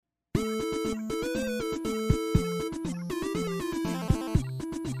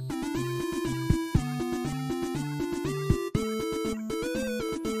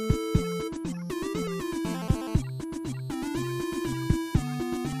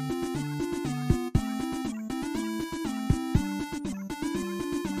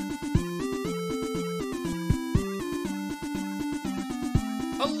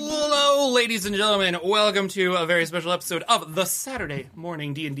Hello, ladies and gentlemen. Welcome to a very special episode of the Saturday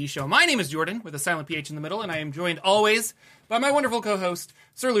Morning D&D Show. My name is Jordan, with a silent PH in the middle, and I am joined always by my wonderful co-host,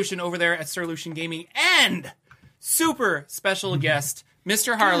 Sir Lucian, over there at Sir Lucian Gaming, and super special guest,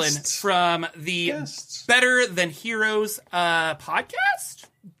 Mr. Harlan from the Better Than Heroes podcast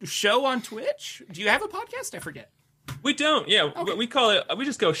show on Twitch. Do you have a podcast? I forget. We don't. Yeah, okay. We call it. We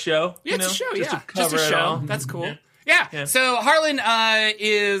just go show. Yeah, it's a show. Just a show. That's cool. Yeah. So Harlan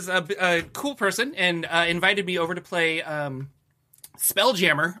is a cool person and invited me over to play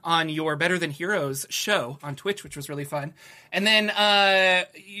Spelljammer on your Better Than Heroes show on Twitch, which was really fun. And then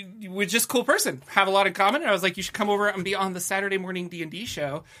you were just a cool person, have a lot in common. And I was like, you should come over and be on the Saturday Morning D&D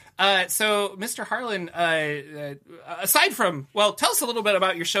show. So Mr. Harlan, aside from, well, tell us a little bit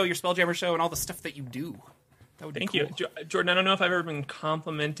about your show, your Spelljammer show, and all the stuff that you do. Thank you, Jordan. I don't know if I've ever been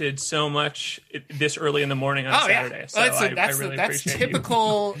complimented so much this early in the morning on Saturday. So that's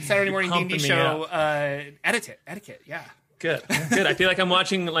typical Saturday morning D&D show etiquette. Yeah. Good. I feel like I'm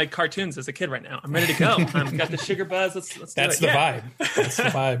watching like cartoons as a kid right now. I'm ready to go. I've got the sugar buzz. Let's do it. That's the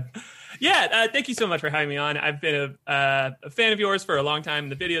vibe. Yeah. Thank you so much for having me on. I've been a fan of yours for a long time.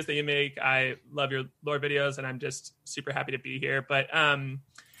 The videos that you make, I love your lore videos, and I'm just super happy to be here. But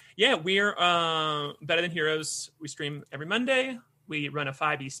yeah, we're Better Than Heroes. We stream every Monday. We run a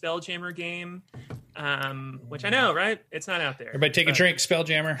 5e Spelljammer game, which I know, right? It's not out there. Everybody take a drink,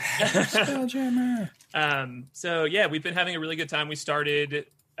 Spelljammer. Spelljammer. So, yeah, we've been having a really good time. We started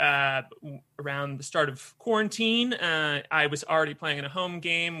around the start of quarantine. I was already playing in a home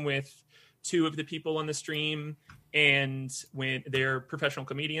game with two of the people on the stream, and when they're professional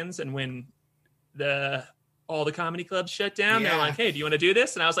comedians, and when all the comedy clubs shut down, they're like, hey, do you want to do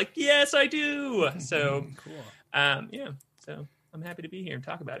this? And I was like, yes, I do. So cool. So I'm happy to be here and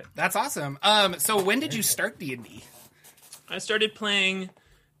talk about it. That's awesome. So when did you start D&D? I started playing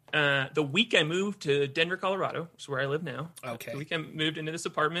the week I moved to Denver, Colorado, which is where I live now. Okay. The week I moved into this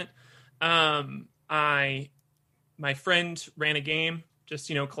apartment. My friend ran a game,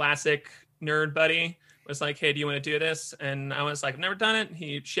 just, classic nerd buddy, was like, hey, do you want to do this? And I was like, I've never done it.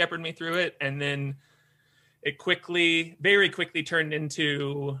 He shepherded me through it. And then it very quickly turned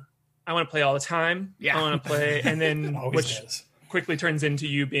into, I want to play all the time. Yeah. I want to play. And then, which does. Quickly turns into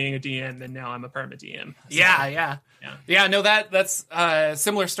you being a DM, and now I'm a permanent DM. So, yeah. No, that's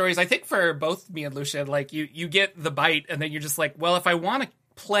similar stories. I think for both me and Lucia, like you get the bite, and then you're just like, well, if I want to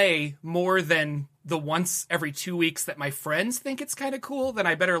play more than the once every 2 weeks that my friends think it's kind of cool, then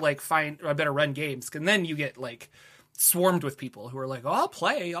I better I better run games. And then you get like swarmed with people who are like, oh, I'll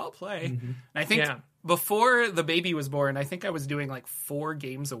play. Mm-hmm. And I think before the baby was born, I think I was doing like 4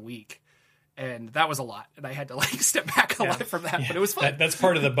 games a week. And that was a lot. And I had to like step back a lot from that. Yeah. But it was fun. That's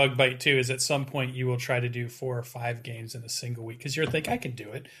part of the bug bite too, is at some point you will try to do 4 or 5 games in a single week. Because you're thinking, I can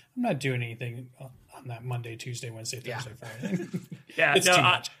do it. I'm not doing anything on that Monday, Tuesday, Wednesday, Thursday, Friday. It's too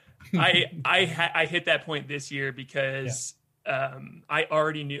much. I hit that point this year because I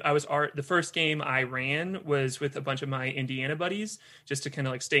already knew the first game I ran was with a bunch of my Indiana buddies, just to kind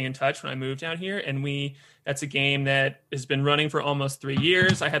of like stay in touch when I moved out here. And that's a game that has been running for almost 3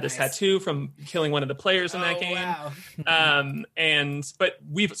 years. I had this tattoo from killing one of the players in that game. Wow. But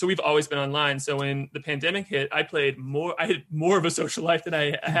we've always been online. So when the pandemic hit, I had more of a social life than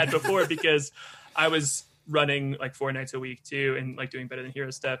I had before because I was running like 4 nights a week too, and like doing Better Than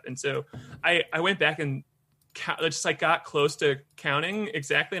Heroes stuff. And so I went back and just like got close to counting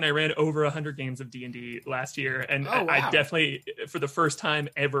exactly, and I ran over 100 games of D&D last year, and I definitely, for the first time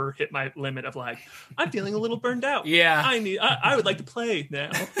ever, hit my limit of like, I'm feeling a little burned out. I would like to play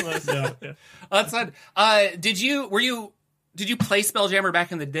now. So, that's fun. Did you play Spelljammer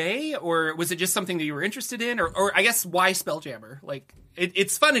back in the day, or was it just something that you were interested in, or I guess why Spelljammer? Like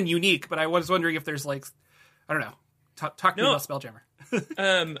it's fun and unique, but I was wondering if there's like, I don't know, talk to me about Spelljammer.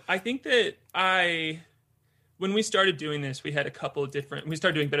 I think that when we started doing this, we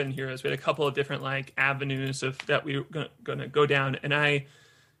started doing Better Than Heroes. We had a couple of different like avenues that we were going to go down. And I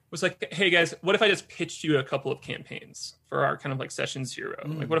was like, hey guys, what if I just pitched you a couple of campaigns for our kind of like session 0?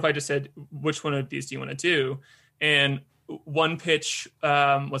 Like, what if I just said, which one of these do you want to do? And one pitch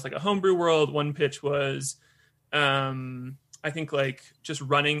was like a homebrew world. One pitch was, I think like just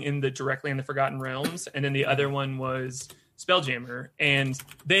running directly in the Forgotten Realms. And then the other one was Spelljammer. And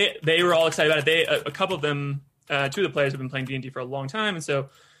they were all excited about it. A couple of them, 2 of the players have been playing D&D for a long time, and so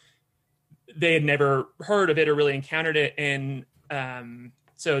they had never heard of it or really encountered it, and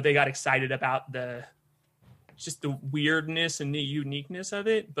so they got excited about the weirdness and the uniqueness of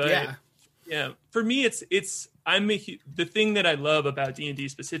it. But for me, the thing that I love about D&D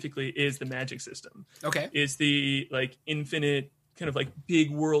specifically is the magic system. Okay, is the like infinite kind of like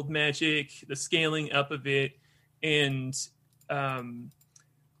big world magic, the scaling up of it, and I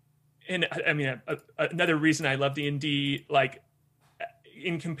mean, another reason I love D&D, like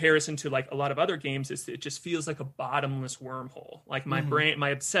in comparison to like a lot of other games, is that it just feels like a bottomless wormhole. Like my brain, my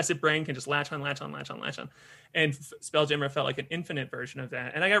obsessive brain can just latch on. And Spelljammer felt like an infinite version of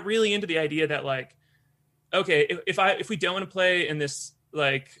that. And I got really into the idea that like, okay, if we don't want to play in this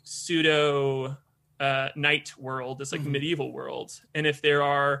like pseudo night world, this like medieval world, and if there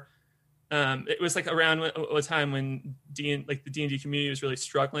are it was like around a time when the D&D community was really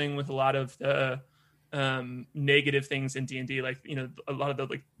struggling with a lot of the negative things in D&D, like, you know, a lot of the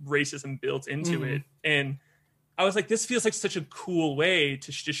like racism built into it. And I was like, this feels like such a cool way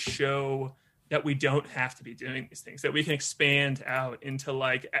to just show that we don't have to be doing these things, that we can expand out into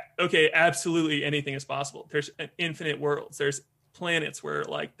like, okay, absolutely anything is possible. There's infinite worlds. There's planets where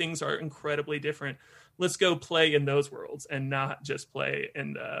like things are incredibly different. Let's go play in those worlds and not just play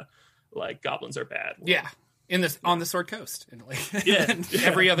in the like goblins are bad world. Yeah. On the Sword Coast, and like Yeah.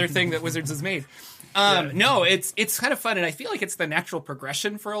 every other thing that Wizards has made. No, it's kind of fun, and I feel like it's the natural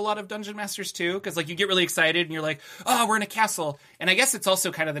progression for a lot of dungeon masters too, because like you get really excited and you're like, oh, we're in a castle, and I guess it's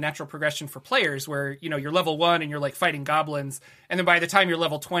also kind of the natural progression for players where, you know, you're level 1 and you're like fighting goblins, and then by the time you're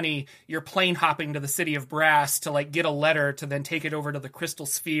level 20, you're plane hopping to the city of Brass to like get a letter to then take it over to the crystal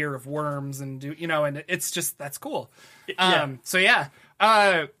sphere of worms and do, you know, and it's just, that's cool. So yeah.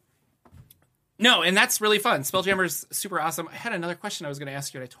 No, and that's really fun. Spelljammer's super awesome. I had another question I was going to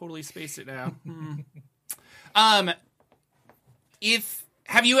ask you, and I totally spaced it now.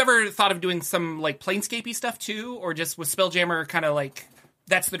 Have you ever thought of doing some like Planescape-y stuff too, or just was Spelljammer kind of like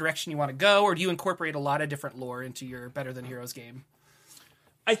that's the direction you want to go, or do you incorporate a lot of different lore into your Better Than Heroes game?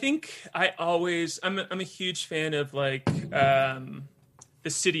 I think I'm a huge fan of like the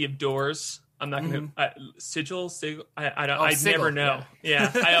City of Doors. I'm not going to sigil. I don't. I sigil, never know.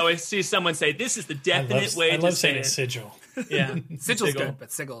 Yeah, I always see someone say this is the definite way to say it. sigil. Yeah, Sigil's good,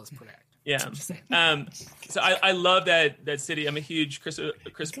 but sigil is correct. Yeah. So I love that city. I'm a huge Chris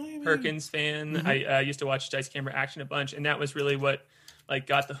Perkins fan. I used to watch Dice Camera Action a bunch, and that was really what like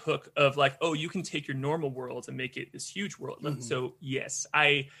got the hook of like, oh, you can take your normal worlds and make it this huge world. So yes,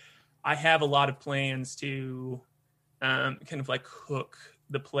 I have a lot of plans to kind of like hook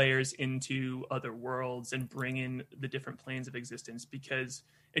the players into other worlds and bring in the different planes of existence, because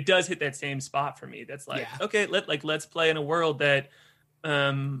it does hit that same spot for me. That's like, okay, let's play in a world that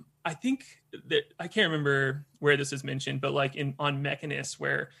I think that I can't remember where this is mentioned, but like on Mechanist,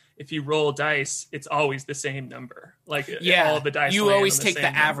 where if you roll dice, it's always the same number. Like all of the dice, you always take the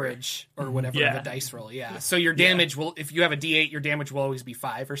number. average or whatever of the dice roll. Yeah. So your damage will, if you have a D8, your damage will always be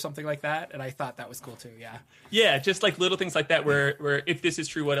 5 or something like that. And I thought that was cool too. Yeah. Yeah. Just like little things like that, where if this is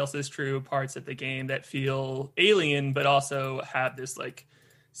true, what else is true? Parts of the game that feel alien, but also have this like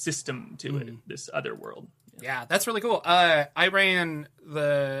system to it, this other world. Yeah, that's really cool. I've been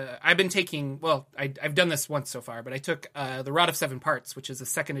taking, I've done this once so far, but I took the Rod of Seven Parts, which is a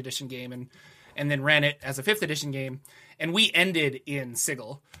 2nd edition game, and then ran it as a 5th edition game, and we ended in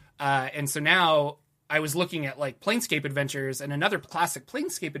Sigil. And so now I was looking at like Planescape Adventures, and another classic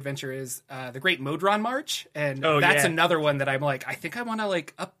Planescape adventure is the Great Modron March, and that's another one that I'm like, I think I want to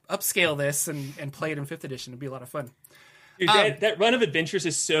like upscale this and play it in 5th edition. It'd be a lot of fun. Dude, that run of adventures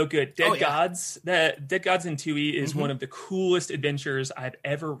is so good. Dead Gods in 2E is one of the coolest adventures I've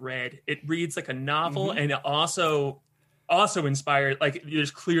ever read. It reads like a novel, and it also inspired, like there's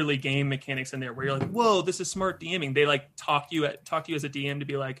clearly game mechanics in there where you're like, whoa, this is smart DMing. They like talk to you as a DM to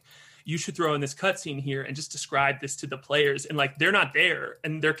be like, you should throw in this cutscene here and just describe this to the players, and like they're not there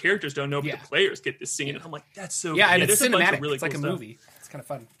and their characters don't know, but the players get this scene. And I'm like, that's so good. And there's it's cinematic. Really it's like cool a stuff. movie. It's kind of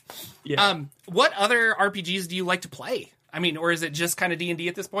fun. Yeah. What other RPGs do you like to play? I mean, or is it just kind of D&D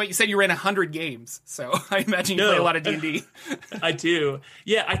at this point? You said you ran 100 games, so I imagine you play a lot of D&D. I do.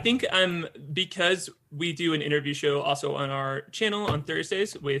 Yeah, I think because we do an interview show also on our channel on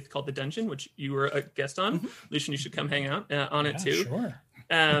Thursdays called The Dungeon, which you were a guest on. Lucian, you should come hang out on it too. Sure.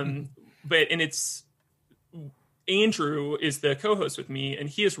 It's Andrew is the co-host with me, and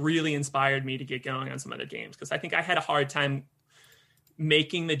he has really inspired me to get going on some other games, because I think I had a hard time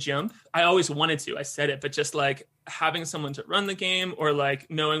making the jump. I always wanted to, I said it, but just like having someone to run the game or like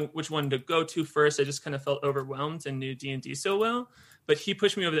knowing which one to go to first, I just kind of felt overwhelmed and knew D&D so well. But he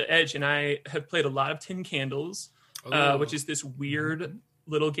pushed me over the edge, and I have played a lot of Tin Candles, which is this weird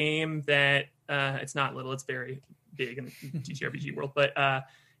little game that it's not little, it's very big in the TTRPG world, but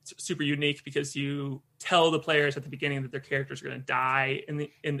it's super unique because you tell the players at the beginning that their characters are going to die in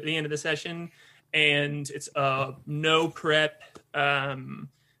the end of the session, and it's no prep,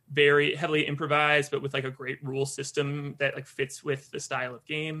 very heavily improvised, but with like a great rule system that like fits with the style of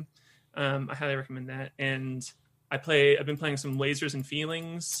game. I highly recommend that. And I've been playing some Lasers and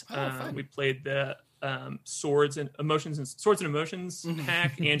Feelings. We played the Swords and Emotions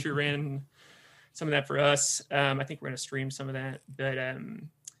hack. Andrew ran some of that for us. I think we're going to stream some of that. But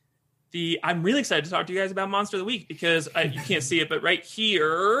I'm really excited to talk to you guys about Monster of the Week, because you can't see it, but right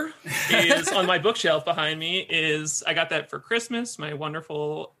here is on my bookshelf behind me I got that for Christmas. My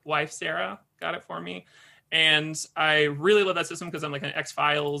wonderful wife, Sarah, got it for me. And I really love that system because I'm like an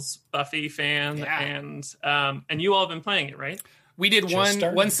X-Files Buffy fan. Yeah. And you all have been playing it, right? We did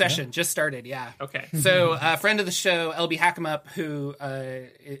one session, just started, yeah. Okay. So a friend of the show, LB Hackemup, who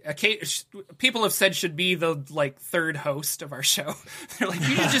people have said should be the like third host of our show. They're like,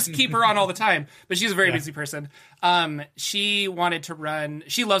 you should just keep her on all the time. But she's a very busy person. She wanted to run,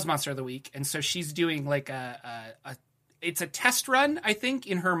 she loves Monster of the Week. And so she's doing like it's a test run, I think,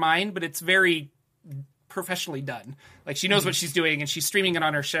 in her mind, but it's very professionally done. Like she knows what she's doing, and she's streaming it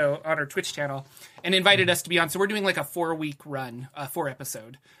on her show, on her Twitch channel, and invited us to be on. So we're doing like a 4-week run,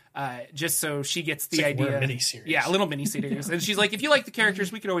 4-episode, just so she gets the idea. We're a mini-series. Yeah, a little mini-series. And she's like, if you like the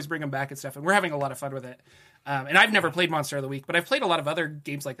characters, we could always bring them back and stuff. And we're having a lot of fun with it. And I've never played Monster of the Week, but I've played a lot of other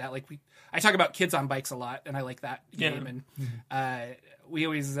games like that. Like I talk about Kids on Bikes a lot, and I like that game. And we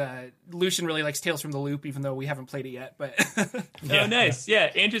always Lucian really likes Tales from the Loop, even though we haven't played it yet. But oh, nice.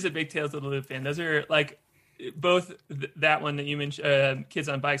 Yeah, Andrew's a big Tales of the Loop fan. Those are like both that one that you mentioned, Kids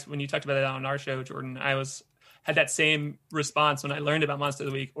on Bikes. When you talked about it on our show, Jordan, I had that same response when I learned about Monster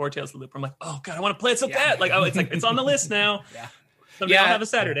of the Week or Tales of the Loop. I'm like, oh god, I want to play it so bad. Like, it's on the list now. Yeah. Someday I'll have a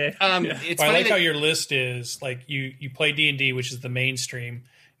Saturday. It's I like how your list is like you play D&D, which is the mainstream,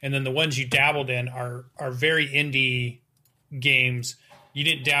 and then the ones you dabbled in are very indie games. You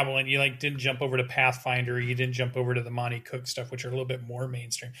didn't dabble in, didn't jump over to Pathfinder, you didn't jump over to the Monty Cook stuff, which are a little bit more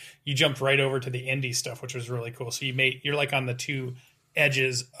mainstream. You jumped right over to the indie stuff, which was really cool. So you're like on the two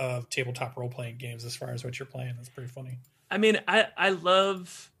edges of tabletop role playing games as far as what you're playing. That's pretty funny. I mean, I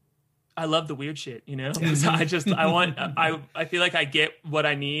love the weird shit, you know. So I feel like I get what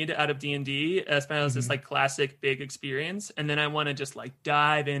I need out of D&D as far as this like classic big experience, and then I want to just like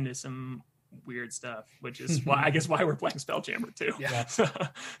dive into some weird stuff, which is why we're playing Spelljammer too. Yeah.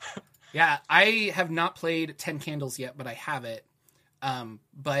 Yeah, I have not played 10 Candles yet, but I have it.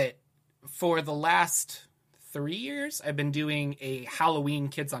 But for the last 3 years, I've been doing a Halloween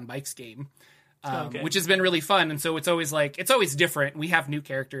Kids on Bikes game. Which has been really fun. And so it's always different. We have new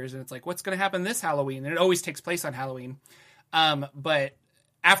characters, and it's like, what's going to happen this Halloween? And it always takes place on Halloween. But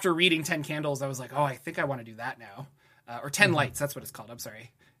after reading 10 Candles, I was like, oh, I think I want to do that now. Or 10 Lights, that's what it's called. I'm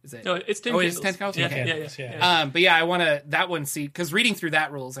sorry. Is it? No, it's 10 Candles. It's 10 Candles? Yeah, okay. Yeah. But yeah, I want to, that one, see, because reading through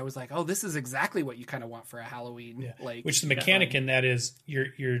that rules, I was like, oh, this is exactly what you kind of want for a Halloween. Yeah. Like, which the mechanic in that is you're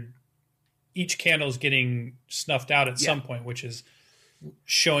each candle is getting snuffed out at some point, which is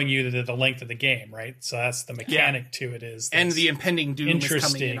showing you the length of the game, right? So that's the mechanic to it is. And the impending doom is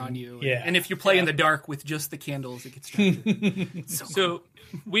coming in on you. Yeah. And if you play in the dark with just the candles, it gets darker. So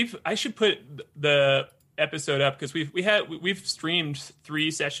I should put the episode up because we've streamed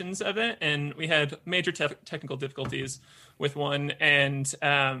 3 sessions of it, and we had major technical difficulties with one, and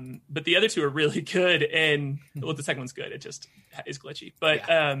but the other 2 are really good, and the second one's good. It just is glitchy, but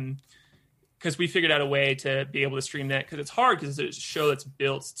because we figured out a way to be able to stream that, because it's hard because it's a show that's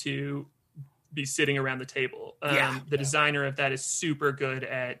built to be sitting around the table. The designer of that is super good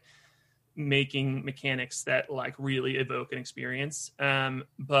at making mechanics that like really evoke an experience.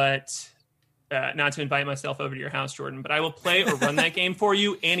 But not to invite myself over to your house, Jordan, but I will play or run that game for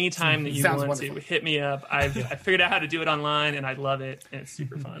you anytime that you want wonderful. To. Hit me up. I figured out how to do it online, and I love it, and it's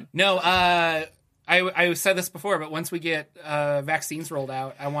super fun. No, I said this before, but once we get vaccines rolled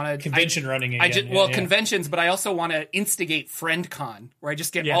out, I want to convention running again. Conventions, but I also want to instigate FriendCon, where I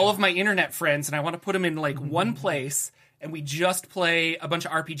just get all of my internet friends, and I want to put them in like one place, and we just play a bunch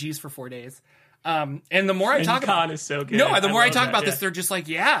of RPGs for 4 days. And the more I talk about is so good. No, the more I talk about this, they're just like,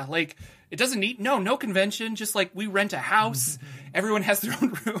 like it doesn't need no convention. Just like we rent a house, everyone has their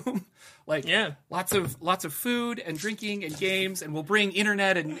own room. Like lots of food and drinking and games, and we'll bring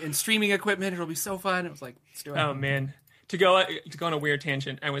internet and streaming equipment. It'll be so fun. It was like, let's do it. Oh man, to go on a weird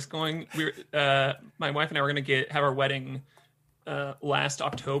tangent. My wife and I were going to have our wedding last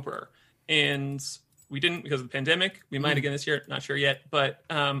October, and we didn't because of the pandemic. We might again this year, not sure yet. But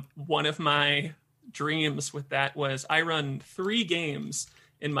one of my dreams with that was I run 3 games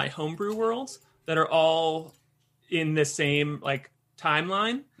in my homebrew world that are all in the same like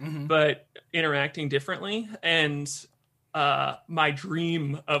timeline, but interacting differently. And my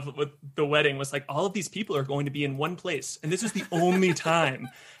dream of the wedding was like, all of these people are going to be in one place, and this is the only time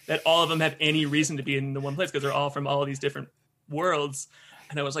that all of them have any reason to be in the one place, because they're all from all of these different worlds.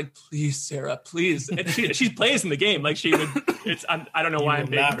 And I was like, please, Sarah, please. And she plays in the game like she would. I don't know why I'm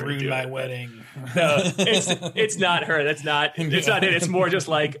being not her to ruin do my it, wedding. No, it's not her. It's not it. It's more just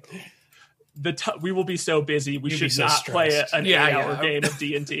like we will be so busy. We should so not play an 8-hour game of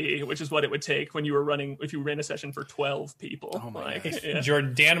D&D, which is what it would take when you were running, if you ran a session for 12 people. Oh my God. Yeah.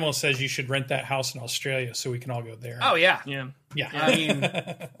 Jordan Danimal says you should rent that house in Australia so we can all go there. Oh yeah. Yeah. I mean,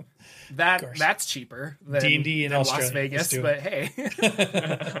 that's cheaper than D&D in Australia. Las Vegas, but hey.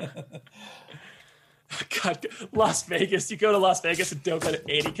 God, Las Vegas. You go to Las Vegas and don't go to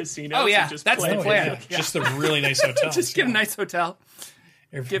any casinos. Oh yeah, and just that's play the plan. Yeah. Just a really nice hotel. Just get a nice hotel.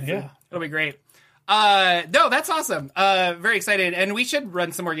 Get food. Yeah. It'll be great. No, that's awesome. Very excited, and we should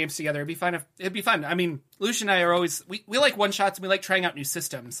run some more games together. It'd be fun. I mean, Lucia and I are always we like one shots, and we like trying out new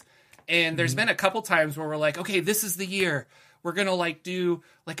systems. And there's been a couple times where we're like, okay, this is the year. We're gonna like do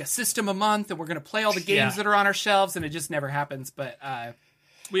like a system a month, and we're gonna play all the games that are on our shelves, and it just never happens. But I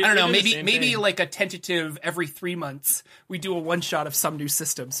don't know. Maybe like a tentative every 3 months, we do a one shot of some new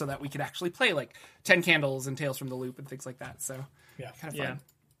system so that we can actually play like 10 Candles and Tales from the Loop and things like that. So kind of fun. Yeah.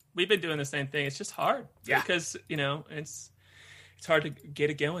 We've been doing the same thing. It's just hard because it's hard to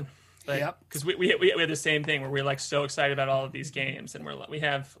get it going. Because we have the same thing where we're like so excited about all of these games, and we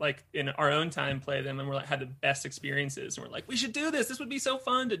have like in our own time play them, and we're like had the best experiences, and we're like, we should do this. This would be so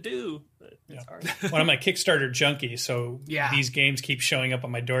fun to do. But it's hard. Well, I'm a Kickstarter junkie, so these games keep showing up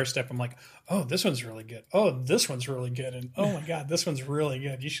on my doorstep. I'm like, oh, this one's really good. Oh, this one's really good, and oh my God, this one's really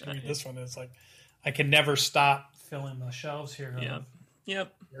good. You should read this one. And it's like I can never stop filling the shelves here.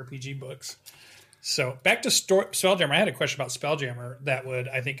 Yep. RPG books. So back to Spelljammer. I had a question about Spelljammer that would,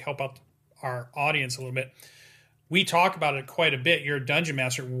 I think, help out our audience a little bit. We talk about it quite a bit. You're a dungeon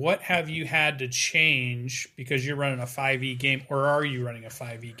master. What have you had to change because you're running a 5e game, or are you running a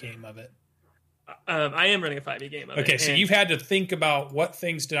 5e game of it? I am running a 5e game of it. Okay, so you've had to think about what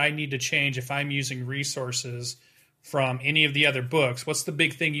things did I need to change if I'm using resources from any of the other books. What's the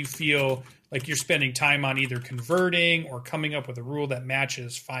big thing you feel like you're spending time on, either converting or coming up with a rule that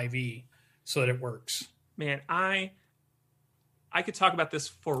matches 5e so that it works? Man, I could talk about this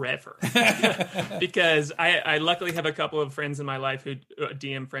forever because I luckily have a couple of friends in my life who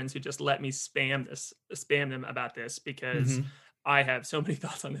DM friends who just let me spam them about this because I have so many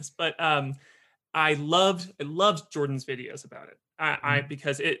thoughts on this. But I loved Jordan's videos about it.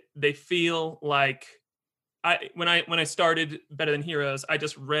 Because they feel like when I started Better Than Heroes, I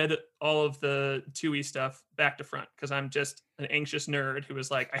just read all of the 2e stuff back to front because I'm just an anxious nerd who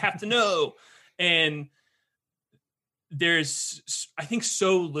was like, I have to know. And there's, I think,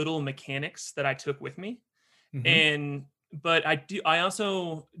 so little mechanics that I took with me. But I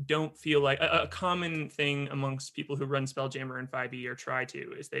also don't feel like a common thing amongst people who run Spelljammer and 5e or try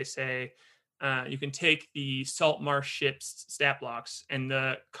to is they say, you can take the Salt Marsh ships stat blocks and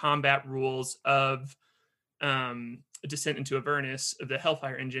the combat rules of Descent into Avernus of the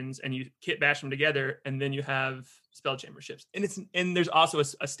Hellfire engines, and you kit bash them together, and then you have Spelljammer ships. And there's also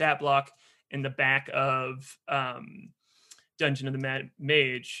a stat block in the back of Dungeon of the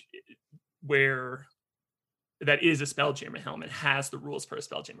Mage where that is a Spelljammer helm. It has the rules for a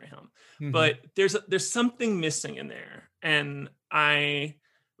Spelljammer helm, but there's something missing in there. And I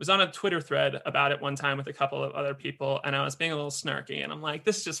was on a Twitter thread about it one time with a couple of other people, and I was being a little snarky, and I'm like,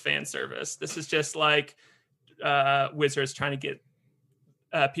 this is just fan service. This is just like Wizards trying to get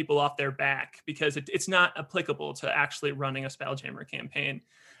people off their back because it's not applicable to actually running a Spelljammer campaign.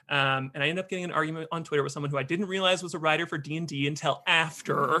 And I ended up getting an argument on Twitter with someone who I didn't realize was a writer for D&D until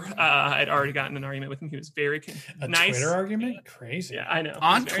after I'd already gotten an argument with him. He was very nice. Twitter argument? Crazy. Yeah, I know.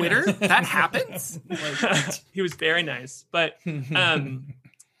 On Twitter? Nice. That happens? He was very nice. But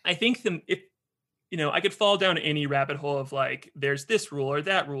I think I could fall down any rabbit hole of like, there's this rule or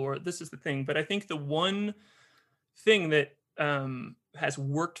that rule or this is the thing. But I think the one thing that has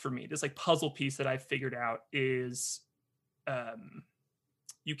worked for me, this like puzzle piece that I figured out is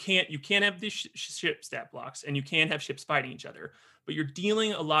you can't have these ship stat blocks and you can't have ships fighting each other, but you're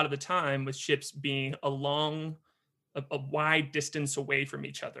dealing a lot of the time with ships being a wide distance away from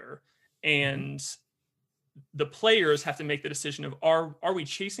each other. And the players have to make the decision of, are we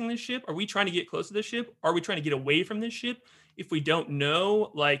chasing this ship? Are we trying to get close to this ship? Are we trying to get away from this ship? If we don't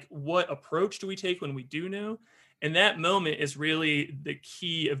know, like, what approach do we take when we do know? And that moment is really the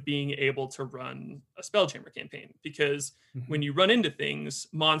key of being able to run a Spelljammer campaign, because when you run into things,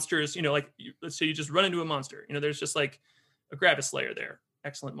 monsters, let's say you just run into a monster, there's just like a Gravis Slayer there.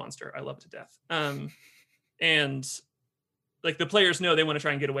 Excellent monster. I love it to death. And like the players know they want to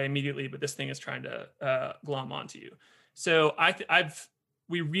try and get away immediately, but this thing is trying to glom onto you. So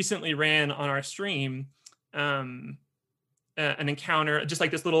we recently ran on our stream an encounter, just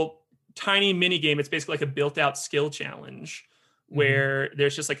like this little tiny mini game. It's basically like a built out skill challenge where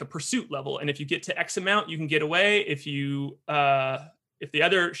there's just like a pursuit level. And if you get to X amount, you can get away. If the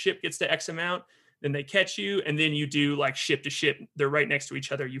other ship gets to X amount, then they catch you. And then you do like ship to ship. They're right next to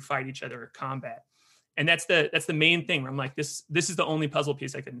each other. You fight each other at combat. And that's the main thing where I'm like, this is the only puzzle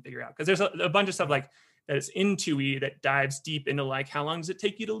piece I couldn't figure out. Cause there's a bunch of stuff like that is in 2E that dives deep into like, how long does it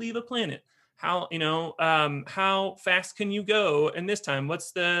take you to leave a planet? How fast can you go? And this time,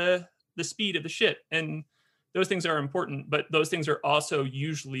 what's the speed of the ship? And those things are important, but those things are also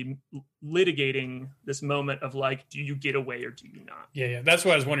usually litigating this moment of like, do you get away or do you not? Yeah. That's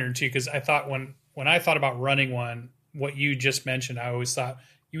what I was wondering too, because I thought when I thought about running one, what you just mentioned, I always thought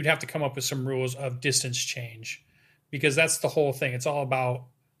you would have to come up with some rules of distance change, because that's the whole thing. It's all about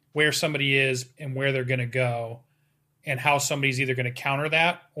where somebody is and where they're going to go, and how somebody's either going to counter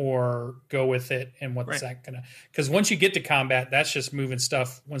that or go with it. And what's that going to, because once you get to combat, that's just moving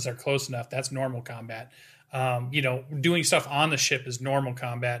stuff. Once they're close enough, that's normal combat. Doing stuff on the ship is normal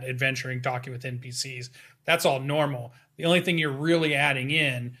combat, adventuring, talking with NPCs. That's all normal. The only thing you're really adding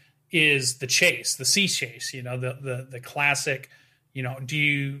in is the chase, the sea chase, the classic,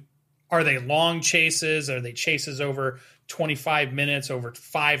 are they long chases? Are they chases over 25 minutes, over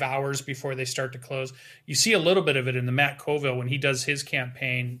 5 hours before they start to close? You see a little bit of it in the Matt Colville when he does his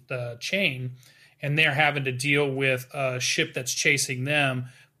campaign, The Chain, and they're having to deal with a ship that's chasing them,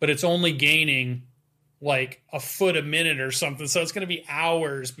 but it's only gaining like a foot a minute or something. So it's going to be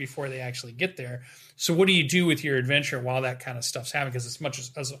hours before they actually get there. So what do you do with your adventure while that kind of stuff's happening? Because it's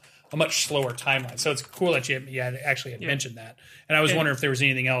a much slower timeline. So it's cool that you actually had mentioned that. And I was wondering if there was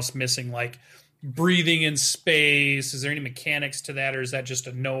anything else missing, like breathing in space. Is there any mechanics to that, or is that just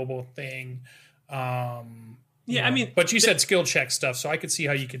a knowable thing? I mean, but you said skill check stuff, so I could see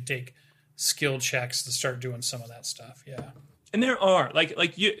how you could take skill checks to start doing some of that stuff. Yeah. And there are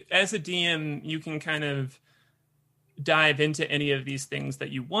like you as a DM, you can kind of dive into any of these things that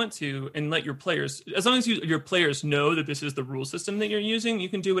you want to, and let your players, as long as your players know that this is the rule system that you're using, you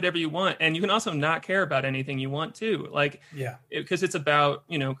can do whatever you want. And you can also not care about anything you want to, because it's about,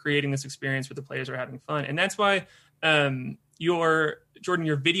 creating this experience where the players are having fun. And that's why your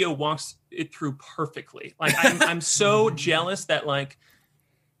video walks it through perfectly. Like I'm so jealous that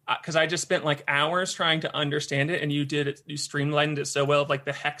because I just spent like hours trying to understand it, and you streamlined it so well, like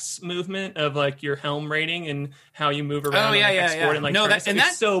the hex movement of like your helm rating and how you move around. And like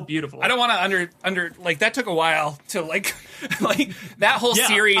that's so beautiful. I don't want to under like that took a while to like that whole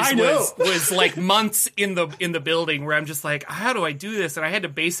series was like months in the building, where I'm just like, how do I do this? And I had to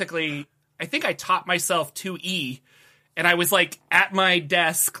basically, I think I taught myself 2E. And I was like at my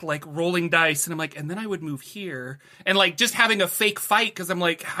desk, like rolling dice, and I'm like, and then I would move here, and like just having a fake fight, because I'm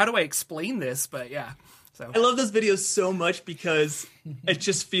like, how do I explain this? But yeah, so I love those videos so much because it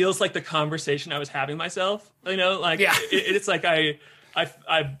just feels like the conversation I was having myself. It's like I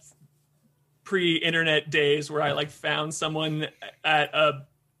pre-internet days where I like found someone at a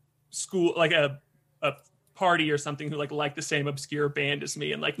school, like a party or something, who liked the same obscure band as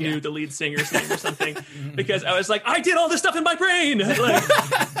me and knew the lead singer's name or something, because I was like, I did all this stuff in my brain.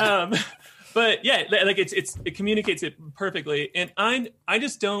 But yeah, it communicates it perfectly. And I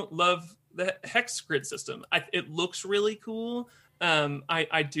just don't love the hex grid system. It looks really cool.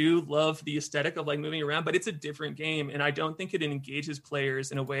 I do love the aesthetic of moving around, but it's a different game, and I don't think it engages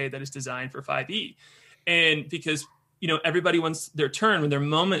players in a way that is designed for 5e. And because everybody wants their turn, when their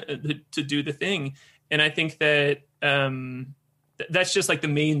moment to do the thing. And I think that that's just the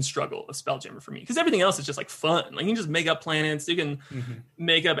main struggle of Spelljammer for me, because everything else is just fun. You can just make up planets, you can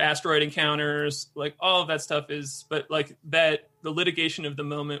make up asteroid encounters, all of that stuff is. But the litigation of the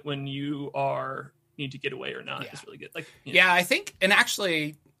moment when you need to get away or not is really good. I think, and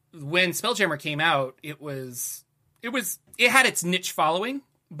actually, when Spelljammer came out, it had its niche following.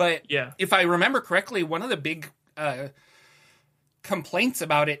 But if I remember correctly, one of the big complaints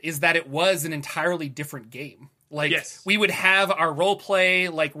about it is that it was an entirely different game. We would have our role play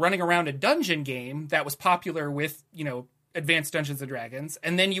running around a dungeon game that was popular with Advanced Dungeons and Dragons,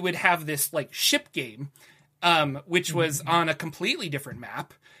 and then you would have this ship game which was on a completely different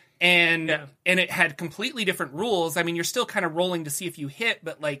map, and it had completely different rules. I mean, you're still kind of rolling to see if you hit,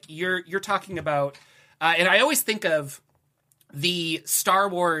 but you're talking about and I always think of the Star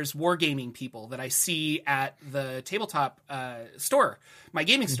Wars wargaming people that I see at the tabletop store, my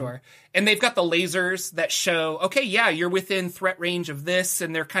gaming store, and they've got the lasers that show, okay, yeah, you're within threat range of this,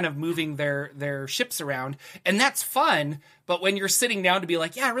 and they're kind of moving their ships around, and that's fun. But when you're sitting down to be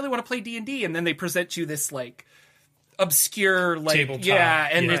like, yeah, I really want to play D&D, and then they present you this like obscure like tabletop,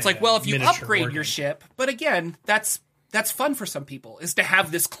 it's like, well, if you miniature upgrade your ship, but again, that's fun for some people, is to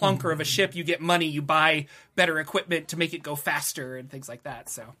have this clunker of a ship. You get money, you buy better equipment to make it go faster and things like that.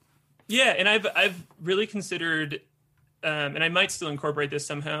 So, yeah, and I've really considered, and I might still incorporate this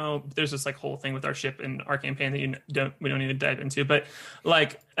somehow. There's this like whole thing with our ship and our campaign that we don't even dive into, but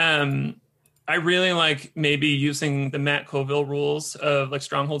like, I really like maybe using the Matt Colville rules of like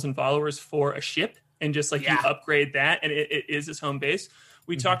strongholds and followers for a ship, and just like you upgrade that, and it is its home base.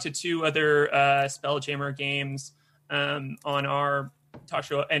 We talked to 2 other Spelljammer games on our talk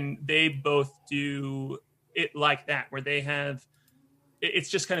show, and they both do it like that, where they have, it's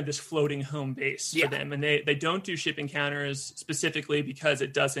just kind of this floating home base for them, and they don't do ship encounters specifically because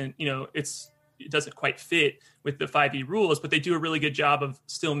it doesn't, it doesn't quite fit with the 5e rules, but they do a really good job of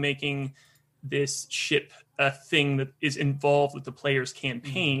still making this ship a thing that is involved with the player's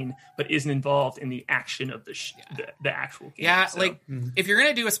campaign, but isn't involved in the action of the actual game. Yeah, so, like if you're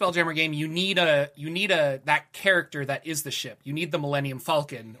gonna do a Spelljammer game, you need that character that is the ship. You need the Millennium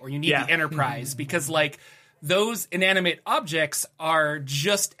Falcon, or you need the Enterprise, because like those inanimate objects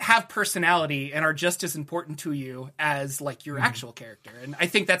have personality and are just as important to you as like your actual character. And I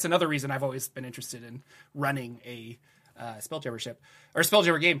think that's another reason I've always been interested in running a Spelljammer ship or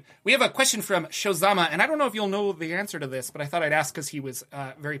Spelljammer game. We have a question from Shozama, and I don't know if you'll know the answer to this, but I thought I'd ask because he was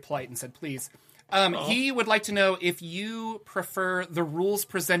very polite and said please. He would like to know if you prefer the rules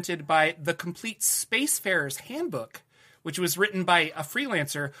presented by the Complete Spacefarer's Handbook, which was written by a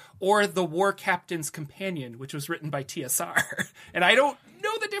freelancer, or the War Captain's Companion, which was written by TSR. And I don't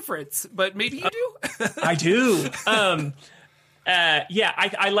know the difference, but maybe you do. I do.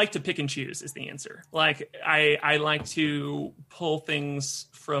 I like to pick and choose is the answer. Like I like to pull things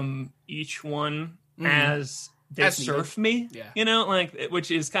from each one as they surf me,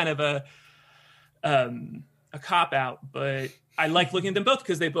 which is kind of a cop out, but I like looking at them both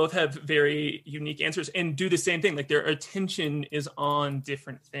because they both have very unique answers and do the same thing. Like their attention is on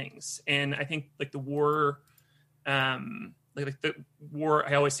different things. And I think like the war, I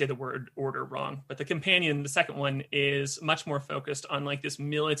always say the word order wrong, but the Companion, the second one, is much more focused on like this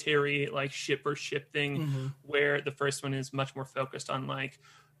military, like ship for ship thing, where the first one is much more focused on like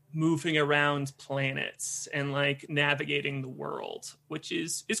moving around planets and like navigating the world, which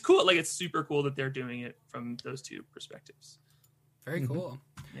is cool. Like it's super cool that they're doing it from those 2 perspectives. Very cool.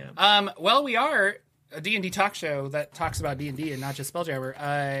 Yeah. Well, we are a D&D talk show that talks about D&D and not just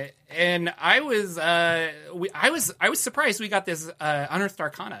Spelljammer. And I was surprised we got this Unearthed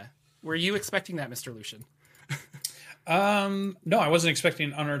Arcana. Were you expecting that, Mr. Lucian? No, I wasn't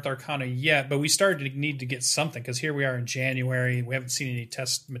expecting Unearthed Arcana yet, but we started to need to get something because here we are in January. We haven't seen any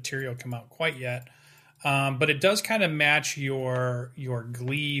test material come out quite yet. But it does kind of match your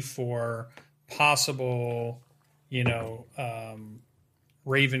glee for possible,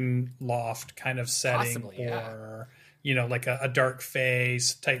 Ravenloft kind of setting. Possibly, or like a dark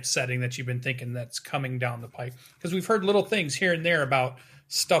phase type setting that you've been thinking that's coming down the pipe, because we've heard little things here and there about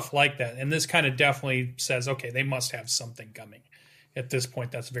stuff like that, and this kind of definitely says, okay, they must have something coming at this point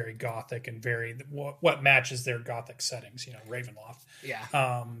that's very Gothic and very what matches their Gothic settings, Ravenloft.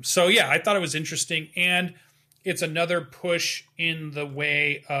 I thought it was interesting, and it's another push in the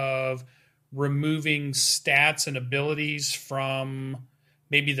way of removing stats and abilities from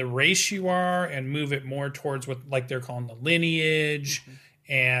maybe the race you are and move it more towards what like they're calling the lineage,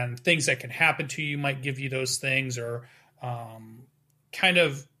 and things that can happen to you might give you those things, or kind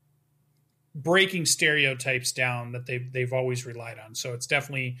of breaking stereotypes down that they've always relied on. So it's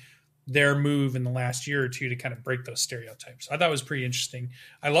definitely their move in the last year or 2 to kind of break those stereotypes. I thought it was pretty interesting.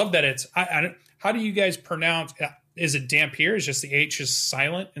 I love that it's how do you guys pronounce, is it Dampier? Is just the H is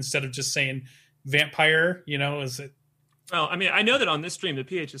silent instead of just saying vampire? Is it? Well, I mean, I know that on this stream the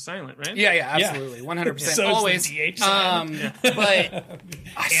PH is silent, right? Yeah, absolutely, 100%. So always. But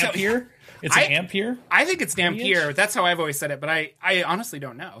Ampere? It's an Ampere? I think it's Dampier. That's how I've always said it, but I honestly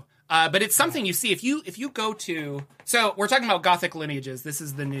don't know. But it's something you see if you go to. So we're talking about Gothic Lineages. This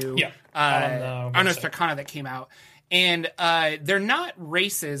is the new Unearthed Arcana that came out, and they're not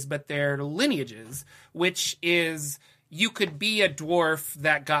races, but they're lineages, which is you could be a dwarf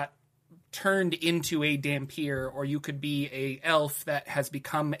that got turned into a Dampier, or you could be a elf that has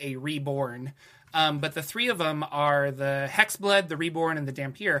become a reborn. But the three of them are the Hexblood, the Reborn, and the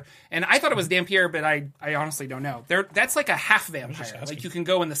Dampier. And I thought it was Dampier, but I honestly don't know. That's like a half vampire. Like you can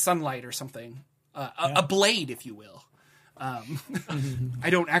go in the sunlight or something. A blade, if you will. I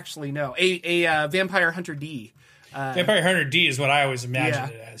don't actually know. A Vampire Hunter D. Vampire Hunter D is what I always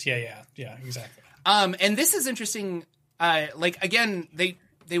imagined it as. Yeah, exactly. And this is interesting. Like, again,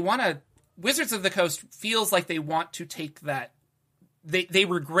 they want to... Wizards of the Coast feels like they want to take that... They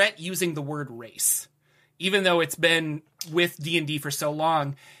regret using the word race, even though it's been with D&D for so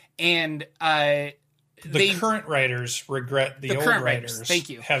long. And the current writers regret the old writers. Thank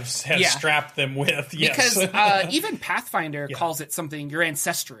you. Have strapped them with, yes. Because even Pathfinder calls it something, your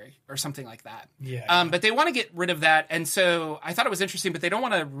ancestry or something like that. Yeah. But they want to get rid of that. And so I thought it was interesting, but they don't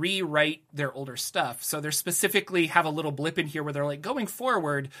want to rewrite their older stuff. So they're specifically have a little blip in here where they're like, going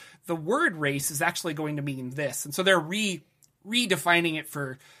forward, the word race is actually going to mean this. And so they're redefining it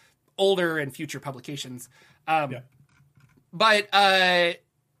for older and future publications. But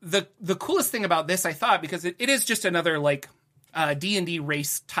the coolest thing about this, I thought, because it is just another like D&D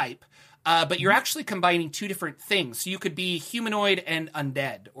race type, but you're actually combining two different things. So you could be humanoid and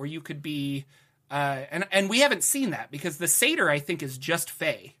undead, or you could be and we haven't seen that because the satyr, I think, is just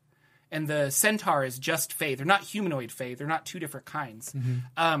Fey, and the centaur is just Fey. They're not humanoid Fey. They're not two different kinds.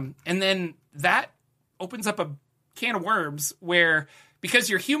 And then that opens up a can of worms where, because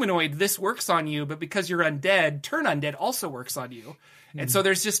you're humanoid, this works on you, but because you're undead, turn undead also works on you. And so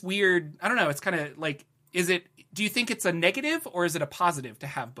there's just weird, I don't know, it's kind of like, do you think it's a negative or is it a positive to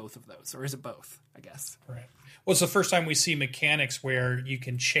have both of those? Or is it both, I guess? Right. Well, it's the first time we see mechanics where you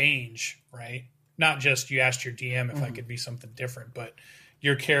can change, right? Not just you asked your DM if I could be something different, but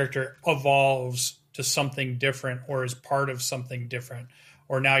your character evolves to something different or is part of something different.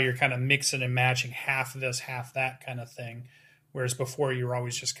 Or now you're kind of mixing and matching half this, half that kind of thing. Whereas before you were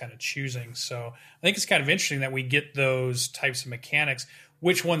always just kind of choosing. So I think it's kind of interesting that we get those types of mechanics.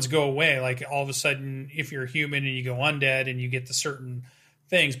 Which ones go away? Like all of a sudden, if you're human and you go undead and you get the certain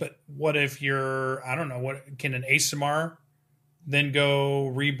things, but what if you're, I don't know, what can an Aasimar then go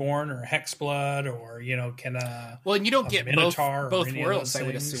reborn or Hexblood or, can well, and you don't get both worlds, I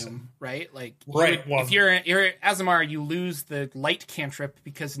would assume, right? Like, if you're Aasimar, you lose the light cantrip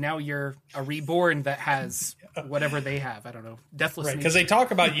because now you're a reborn that has whatever they have. I don't know, deathless. Right, because they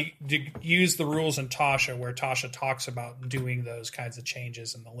talk about you use the rules in Tasha, where Tasha talks about doing those kinds of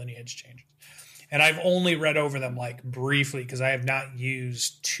changes and the lineage changes. And I've only read over them like briefly because I have not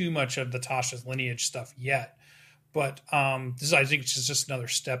used too much of the Tasha's lineage stuff yet. But I think it's just another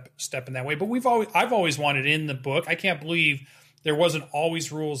step in that way. But I've always wanted in the book. I can't believe there wasn't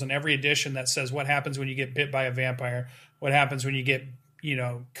always rules in every edition that says what happens when you get bit by a vampire, what happens when you get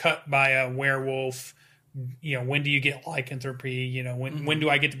cut by a werewolf, when do you get lycanthropy, when do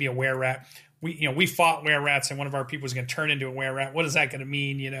I get to be a were-rat? We fought were-rats and one of our people was going to turn into a were-rat. What is that going to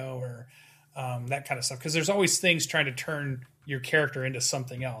mean? Or that kind of stuff. Because there's always things trying to turn your character into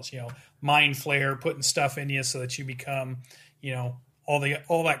something else, mind flare, putting stuff in you so that you become, all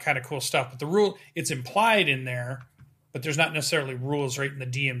that kind of cool stuff. But the rule, it's implied in there, but there's not necessarily rules right in the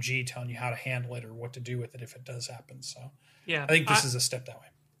DMG telling you how to handle it or what to do with it if it does happen. So I think this is a step that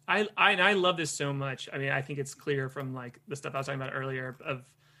way. I love this so much. I mean, I think it's clear from like the stuff I was talking about earlier of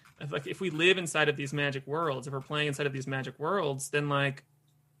like, if we live inside of these magic worlds, if we're playing inside of these magic worlds, then like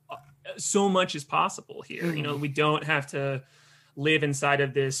so much is possible here. We don't have to live inside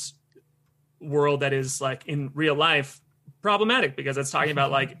of this world that is like in real life problematic because it's talking about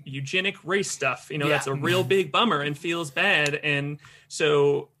like eugenic race stuff. That's a real big bummer and feels bad. And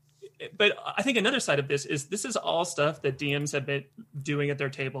so, but I think another side of this is all stuff that DMs have been doing at their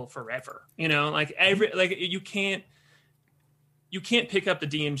table forever. Like you can't pick up the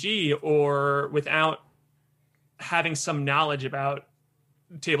DMG or without having some knowledge about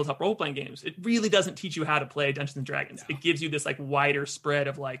tabletop role-playing games. It really doesn't teach you how to play Dungeons and Dragons. No. It gives you this like wider spread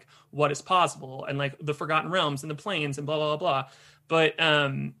of like what is possible and like the Forgotten Realms and the planes and blah blah blah. But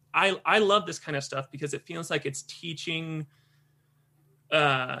I love this kind of stuff because it feels like it's teaching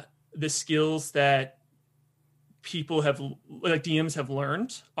the skills that people have, like DMs have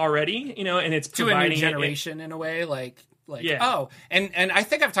learned already, and it's to a new generation in a way, and I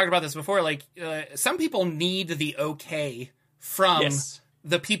think I've talked about this before. Like some people need the okay from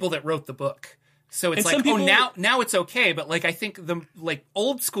the people that wrote the book. So it's like, now it's okay. But like, I think the like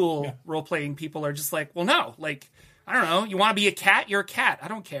old school role playing people are just like, well, no, like, I don't know. You want to be a cat? You're a cat. I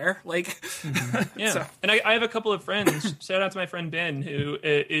don't care. Like, So. And I have a couple of friends, shout out to my friend Ben, who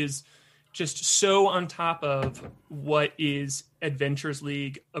is just so on top of what is Adventures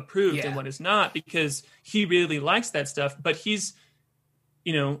League approved and what is not, because he really likes that stuff. But he's,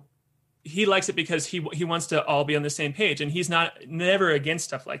 he likes it because he wants to all be on the same page, and he's never against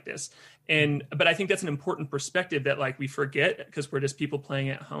stuff like this. But I think that's an important perspective that like we forget because we're just people playing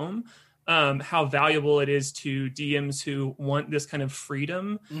at home. How valuable it is to DMs who want this kind of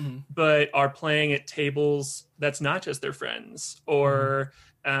freedom, but are playing at tables that's not just their friends, or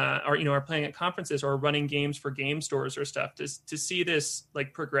are playing at conferences or running games for game stores or stuff. To see this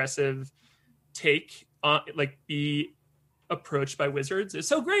like progressive take on like be approached by wizards is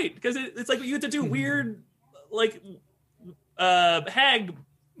so great because it's like you get to do weird like hag.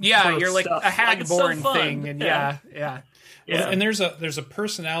 Yeah, you're like stuff. a hag-born so thing, and yeah. Well, and there's a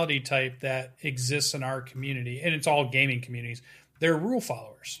personality type that exists in our community, and it's all gaming communities. They're rule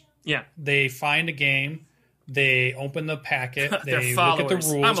followers. Yeah, they find a game, they open the packet, they look at the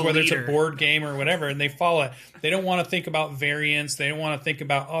followers. rules, whether it's a board game or whatever, and they follow it. They don't want to think about variants. They don't want to think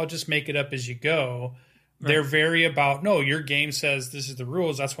about just make it up as you go. Right. They're very about your game says this is the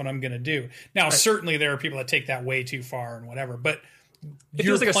rules. That's what I'm going to do. Now, certainly there are people that take that way too far and whatever, but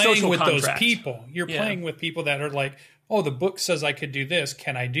you're like playing with contract. those people. You're playing with people that are like, oh, the book says I could do this.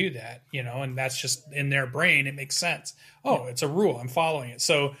 Can I do that? And that's just in their brain. It makes sense. Oh, it's a rule. I'm following it.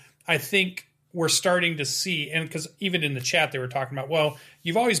 So I think we're starting to see, and because even in the chat they were talking about, well,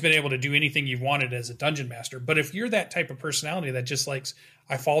 you've always been able to do anything you've wanted as a dungeon master. But if you're that type of personality that just likes,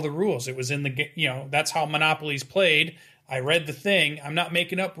 I follow the rules. It was in the game, that's how Monopoly's played. I read the thing. I'm not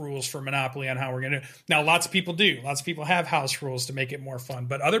making up rules for Monopoly on how we're going to. Now, lots of people do. Lots of people have house rules to make it more fun.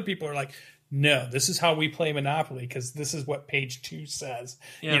 But other people are like, no, this is how we play Monopoly because this is what page 2 says.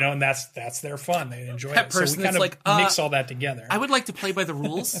 And that's their fun. They enjoy that it. Person so we kind of mix all that together. I would like to play by the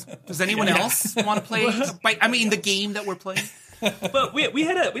rules. Does anyone else want to play the game that we're playing? But we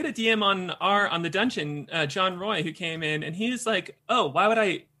had a DM on the dungeon, John Roy, who came in, and he's like, oh, why would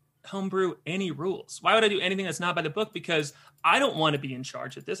I homebrew any rules? Why would I do anything that's not by the book? Because I don't want to be in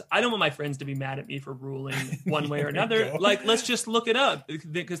charge of this. I don't want my friends to be mad at me for ruling one way or another. Like, let's just look it up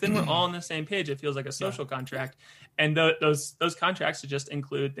because then we're all on the same page. It feels like a social contract, and those contracts just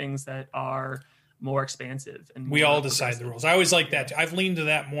include things that are more expansive. And we all decide the rules. I always like that. I've leaned to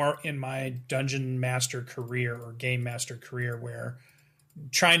that more in my dungeon master career or game master career, where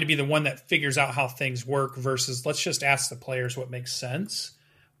trying to be the one that figures out how things work versus let's just ask the players what makes sense.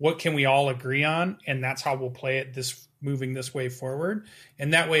 What can we all agree on? And that's how we'll play it moving this way forward.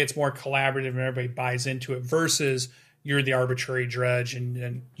 And that way it's more collaborative and everybody buys into it versus you're the arbitrary judge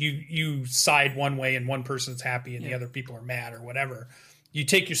and you side one way and one person's happy and the other people are mad or whatever. You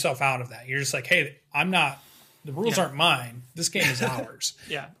take yourself out of that. You're just like, hey, the rules aren't mine. This game is ours.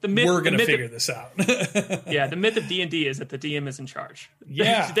 We're going to figure this out. The myth of D&D is that the DM is in charge.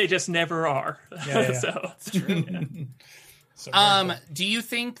 Yeah. They just never are. So it's true. Do you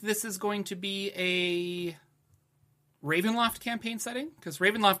think this is going to be a Ravenloft campaign setting? Because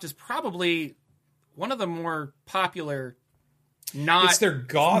Ravenloft is probably one of the more popular, it's their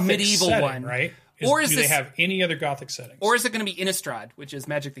Gothic medieval setting, one, right? Do they have any other Gothic settings? Or is it going to be Innistrad, which is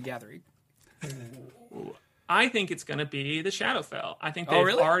Magic the Gathering? I think it's going to be the Shadowfell. I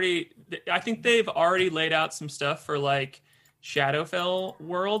think they've already laid out some stuff for like Shadowfell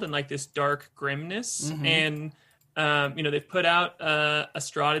world and like this dark grimness and. They've put out a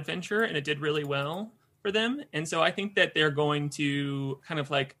Strahd adventure and it did really well for them. And so I think that they're going to kind of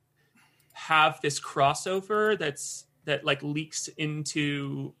like have this crossover that like leaks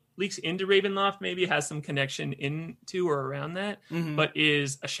into Ravenloft, maybe has some connection into or around that, but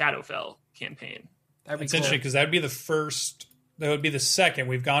is a Shadowfell campaign. That's interesting because that would be the first, that would be the second.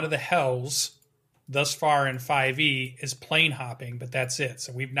 We've gone to the Hells thus far in 5e is plane hopping, but that's it.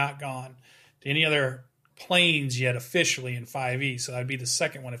 So we've not gone to any other planes yet officially in 5e, so that'd be the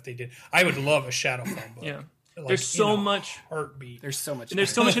second one if they did. I would love a Shadowfell book. Yeah, like, there's so much heartbeat. There's so much, and there's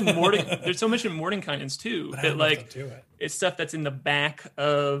so much in Mordenkainen's too. But that like it's stuff that's in the back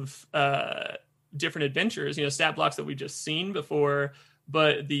of different adventures. Stat blocks that we've just seen before.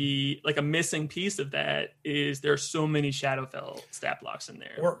 But a missing piece of that is there are so many Shadowfell stat blocks in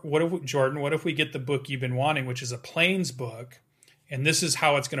there. Or what if we get the book you've been wanting, which is a planes book, and this is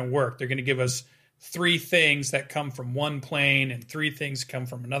how it's going to work. They're going to give us 3 things that come from one plane and 3 things come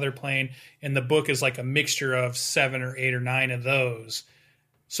from another plane. And the book is like a mixture of 7 or 8 or 9 of those.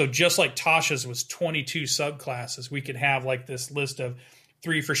 So just like Tasha's was 22 subclasses, we could have like this list of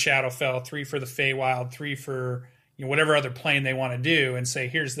 3 for Shadowfell, 3 for the Feywild, 3 for whatever other plane they want to do, and say,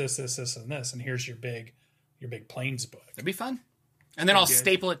 here's this, and this, and here's your big planes book. It'd be fun. And then I'll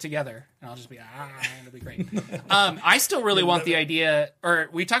staple it together, and I'll just be, it'll be great. I still really want the idea, or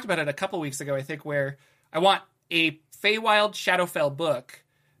we talked about it a couple weeks ago, I think, where I want a Feywild Shadowfell book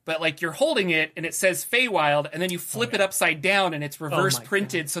but like you're holding it and it says Feywild, and then you flip it upside down and it's reverse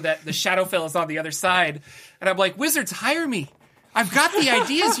printed so that the Shadowfell is on the other side. And I'm like, Wizards, hire me. I've got the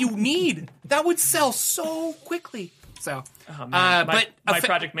ideas you need. That would sell so quickly. So, my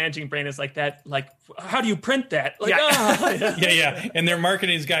project managing brain is like that. Like, how do you print that? Like, yeah. And their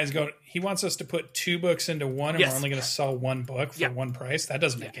marketing guys go, he wants us to put 2 books into one, and we're only going to sell 1 book for one price. That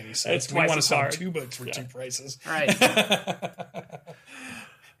doesn't make any sense. We want to sell 2 books for 2 prices. All right.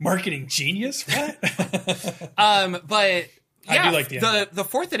 Marketing genius? What? But I do like the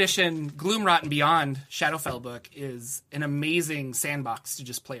 4th edition Gloomrot and Beyond Shadowfell book is an amazing sandbox to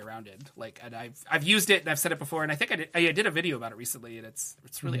just play around in. Like, and I've used it and I've said it before, and I think I did a video about it recently, and it's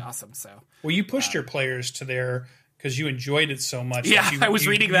really awesome. So, well, you pushed your players to their because you enjoyed it so much. Yeah, I was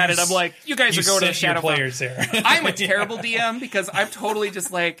reading that, and I'm like, you guys are going to the Shadowfell. Players there. I'm a terrible DM because I'm totally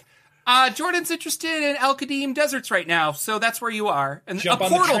just like, Jordan's interested in Al Qadim deserts right now, so that's where you are. And Jump a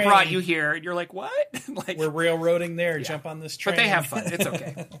portal brought you here, and you're like, what? Like, we're railroading there. Jump on this train. But they have fun. It's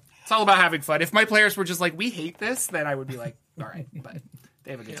okay. It's all about having fun. If my players were just like, we hate this, then I would be like, all right. But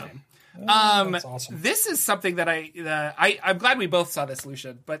they have a good time. That's awesome. This is something that I'm glad we both saw this,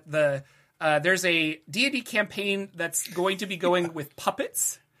 Lucian. But there's a D&D campaign that's going to be going with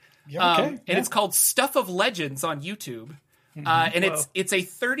puppets. And it's called Stuff of Legends on YouTube. And it's a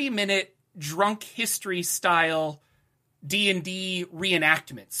 30-minute drunk history style D&D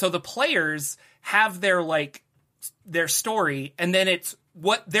reenactment. So the players have their story, and then it's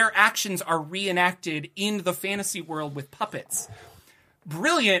what their actions are reenacted in the fantasy world with puppets.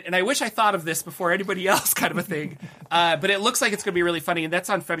 Brilliant, and I wish I thought of this before anybody else, kind of a thing. But it looks like it's going to be really funny, and that's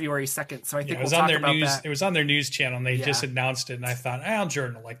on February 2nd. So I think we'll talk about that. It was on their news channel, and they just announced it, and I thought,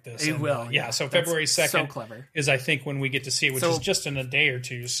 Jordan will like this. He will. So February 2nd so clever. Is, I think, when we get to see it, which is just in a day or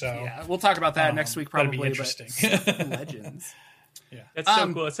two. So yeah, we'll talk about that next week, probably. That'd be interesting. Legends. Yeah, that's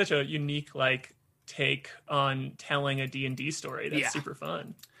so cool. It's such a unique take on telling a D&D story. That's super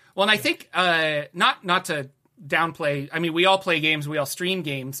fun. Well, and I think not to downplay. I mean, we all play games, we all stream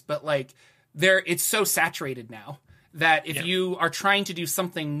games, but it's so saturated now that if you are trying to do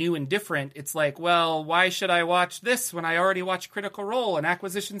something new and different, it's like, well, why should I watch this when I already watch Critical Role and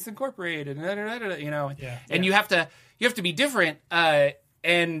Acquisitions Incorporated, and you have to be different.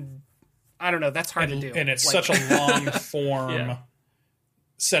 And I don't know, that's hard to do. And it's such a long form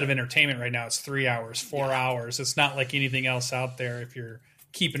set of entertainment right now. It's 3 hours, 4 hours. It's not like anything else out there if you're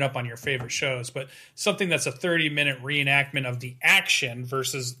keeping up on your favorite shows, but something that's a 30-minute reenactment of the action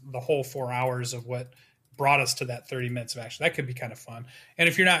versus the whole 4 hours of what brought us to that 30 minutes of action. That could be kind of fun. And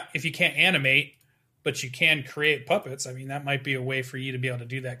if you can't animate, but you can create puppets, I mean, that might be a way for you to be able to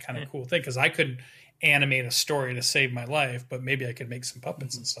do that kind of cool thing. Because I couldn't animate a story to save my life, but maybe I could make some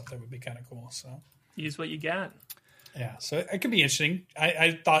puppets and stuff that would be kind of cool. So use what you got. Yeah, so it could be interesting.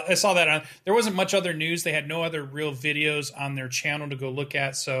 I thought I saw that on. There wasn't much other news. They had no other real videos on their channel to go look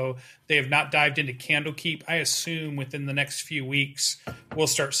at, so they have not dived into Candlekeep. I assume within the next few weeks we'll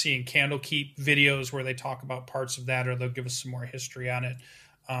start seeing Candlekeep videos where they talk about parts of that, or they'll give us some more history on it.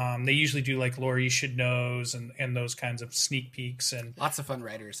 They usually do lore you should knows and those kinds of sneak peeks and lots of fun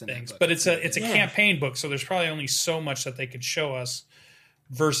writers in things. That book. But it's a campaign book, so there's probably only so much that they could show us.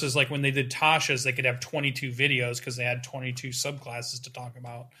 Versus when they did Tasha's, they could have 22 videos because they had 22 subclasses to talk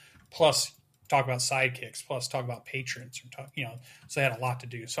about, plus talk about sidekicks, plus talk about patrons, so they had a lot to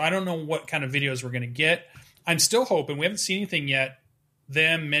do. So I don't know what kind of videos we're going to get. I'm still hoping, we haven't seen anything yet,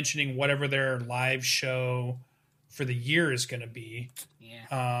 them mentioning whatever their live show for the year is going to be.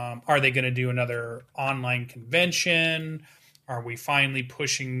 Yeah. Are they going to do another online convention? Are we finally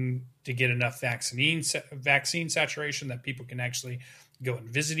pushing to get enough vaccine saturation that people can actually go and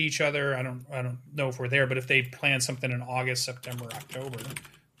visit each other? I don't know if we're there, but if they plan something in August, September, October,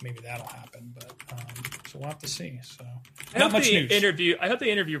 maybe that'll happen. But so we'll have to see. So not much news. I hope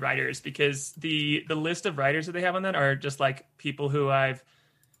they interview writers, because the list of writers that they have on that are just people who I've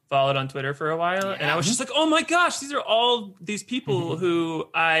followed on Twitter for a while, and I was just like, oh my gosh, these are all these people who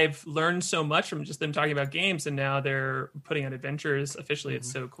I've learned so much from just them talking about games, and now they're putting on adventures officially.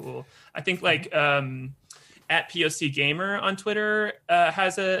 It's so cool. I think at POC Gamer on Twitter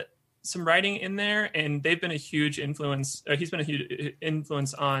has some writing in there, and they've been a huge influence. He's been a huge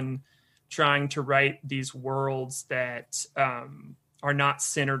influence on trying to write these worlds that are not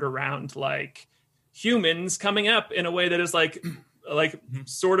centered around humans coming up in a way that is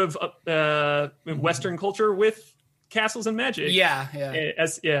sort of Western culture with castles and magic.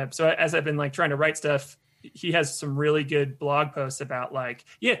 So as I've been trying to write stuff, he has some really good blog posts about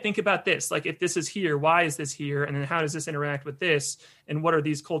think about this. If this is here, why is this here? And then how does this interact with this? And what are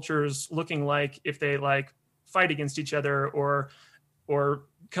these cultures looking like if they fight against each other, or or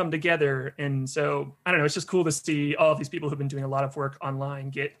come together. And so I don't know, it's just cool to see all of these people who've been doing a lot of work online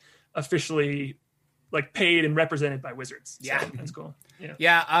get officially like paid and represented by Wizards. So Yeah, that's cool.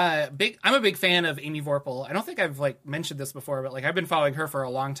 I'm a big fan of Amy Vorpal. I don't think I've like mentioned this before, but like I've been following her for a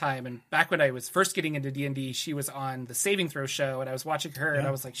long time. And back when I was first getting into D&D, she was on the Saving Throw show, and I was watching her, and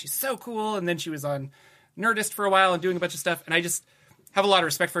I was like, she's so cool. And then she was on Nerdist for a while and doing a bunch of stuff, and I just have a lot of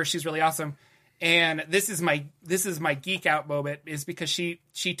respect for her. She's really awesome. And this is my geek out moment, is because she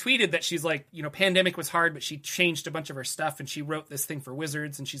tweeted that she's like, you know, pandemic was hard, but she changed a bunch of her stuff, and she wrote this thing for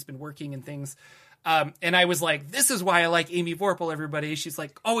Wizards, and she's been working and things. And I was like, this is why I like Amy Vorpal, everybody. She's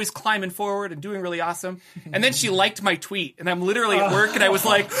like always climbing forward and doing really awesome. And then she liked my tweet, and I'm literally at work, and I was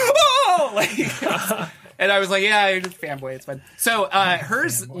like, oh, like, and I was like, yeah, you're just fanboy. It's fun. So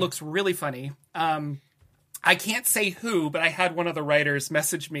hers looks really funny. I can't say who, but I had one of the writers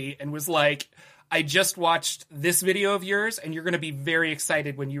message me and was like, I just watched this video of yours, and you're going to be very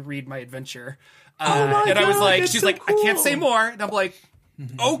excited when you read my adventure. And I was like, she's so like, cool. I can't say more. And I'm like,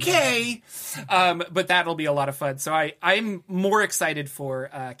 okay. But that'll be a lot of fun. So I'm more excited for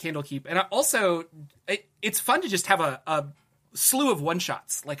Candlekeep. And it's fun to just have a slew of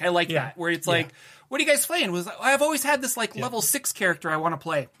one-shots. Like, I like that, where it's like, what are you guys playing? I've always had this like level 6 character I want to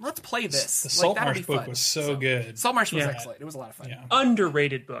play. Let's play this. The Saltmarsh book was so good. Saltmarsh was excellent. It was a lot of fun. Yeah.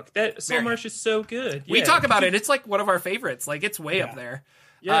 Underrated book. That Saltmarsh is so good. We talk about it. It's like one of our favorites. Like, it's way up there.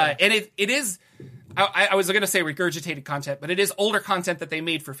 Yeah. And it is, I was going to say regurgitated content, but it is older content that they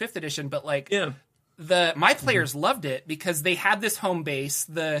made for 5th edition. But like, my players loved it because they had this home base.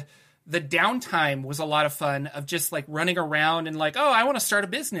 The downtime was a lot of fun of just like running around and like, oh, I want to start a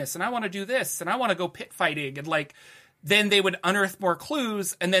business and I want to do this and I want to go pit fighting. And like, then they would unearth more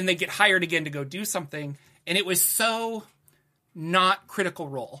clues and then they get hired again to go do something. And it was so not Critical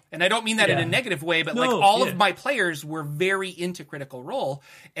Role. And I don't mean that in a negative way, but like all of my players were very into Critical Role.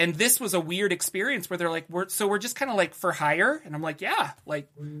 And this was a weird experience where they're like, we're just kind of like for hire. And I'm like, yeah, like,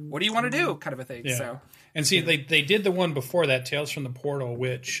 what do you want to do? Kind of a thing. Yeah. So, and see, they did the one before that, Tales from the Portal,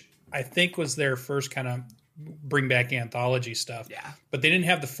 which I think was their first kind of bring back anthology stuff. Yeah. But they didn't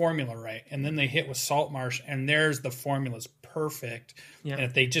have the formula right. And then they hit with Saltmarsh, and there's the formula's perfect. Yeah. And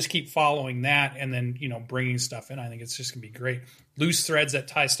if they just keep following that and then, you know, bringing stuff in, I think it's just going to be great. Loose threads that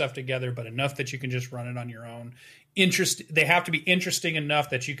tie stuff together, but enough that you can just run it on your own. They have to be interesting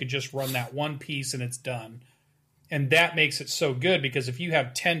enough that you could just run that one piece and it's done. And that makes it so good, because if you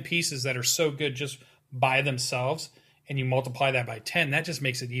have 10 pieces that are so good just by themselves, and you multiply that by 10, that just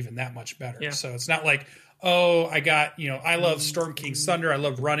makes it even that much better. Yeah. So it's not like, oh, I love Storm King's Thunder, I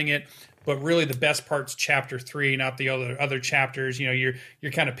love running it, but really the best part's chapter 3, not the other chapters. You know,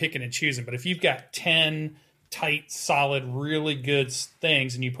 you're kind of picking and choosing. But if you've got 10 tight, solid, really good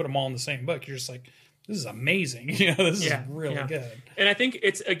things, and you put them all in the same book, you're just like, this is amazing. You know, this is really good. And I think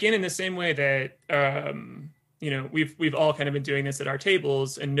it's, again, in the same way that you know, we've all kind of been doing this at our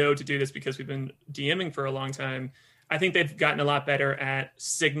tables and know to do this because we've been DMing for a long time. I think they've gotten a lot better at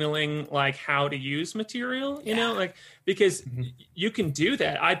signaling like how to use material, you know, like, because you can do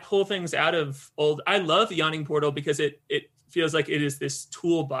that. I pull things out of I love the Yawning Portal because it feels like it is this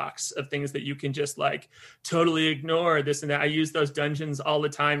toolbox of things that you can just like totally ignore this and that. I use those dungeons all the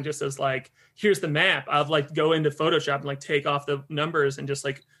time just as like, here's the map. I'll like go into Photoshop and like take off the numbers and just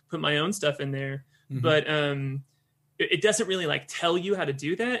like put my own stuff in there. But it doesn't really like tell you how to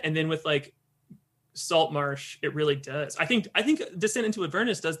do that. And then with like Saltmarsh, it really does. I think Descent into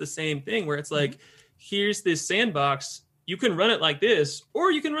Avernus does the same thing, where it's like, here's this sandbox, you can run it like this, or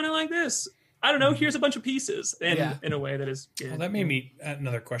you can run it like this. I don't know. Here's a bunch of pieces, and in a way that is good. Well, that made me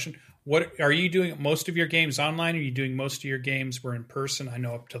another question. What are you doing? Most of your games online? Are you doing most of your games were in person? I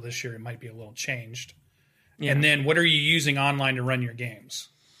know up till this year it might be a little changed. Yeah. And then what are you using online to run your games?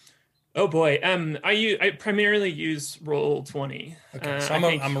 Oh boy, I primarily use Roll20. Okay, so I'm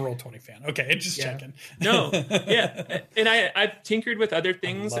a Roll20 fan. Okay, just checking. No, and I've tinkered with other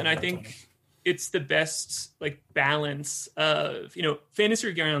things, and I think it's the best like balance of, you know,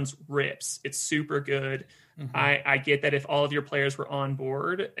 Fantasy Grounds rips. It's super good. I get that if all of your players were on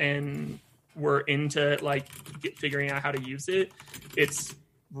board and were into like figuring out how to use it, it's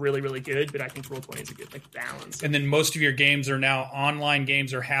really, really good, but I think Roll20 is a good like balance. And then most of your games are now online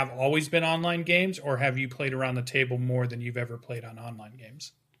games, or have always been online games, or have you played around the table more than you've ever played on online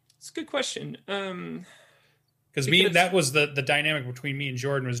games? It's a good question. Because that was the dynamic between me and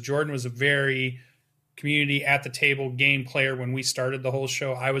Jordan was a very community at the table game player when we started the whole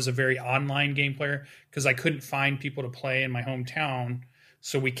show. I was a very online game player because I couldn't find people to play in my hometown.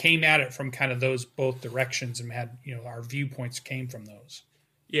 So we came at it from kind of those both directions and had, you know, our viewpoints came from those.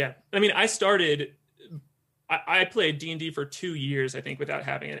 Yeah. I mean, I I played D&D for 2 years, I think, without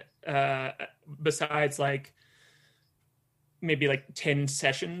having it. Besides like maybe like 10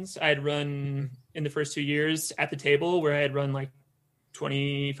 sessions I had run in the first 2 years at the table, where I had run like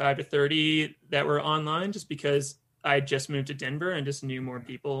 25 to 30 that were online, just because I just moved to Denver and just knew more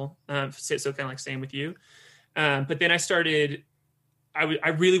people. So kind of like same with you. But then I started, I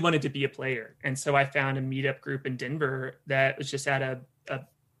really wanted to be a player. And so I found a meetup group in Denver that was just at a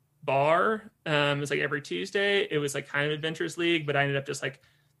bar. It was like every Tuesday. It was like kind of Adventures League, but I ended up just like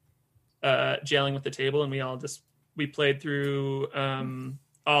gelling with the table, and we played through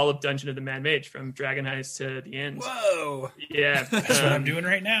all of Dungeon of the Mad Mage from Dragon Heist to the end. Whoa! Yeah, that's what I'm doing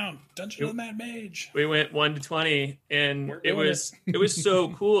right now. Dungeon of the Mad Mage. We went 1 to 20, and it was so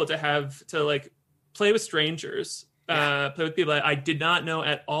cool to like play with strangers, play with people I did not know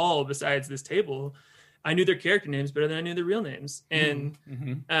at all besides this table. I knew their character names better than I knew their real names, and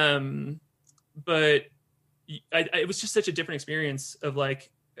but it was just such a different experience of like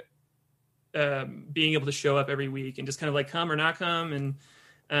being able to show up every week and just kind of like come or not come, and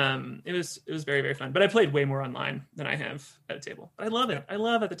it was very, very fun. But I played way more online than I have at a table. But I love it. I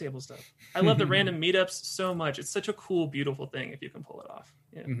love at the table stuff. I love the random meetups so much. It's such a cool, beautiful thing if you can pull it off.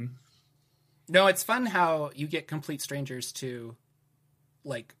 Yeah. Mm-hmm. No, it's fun how you get complete strangers to,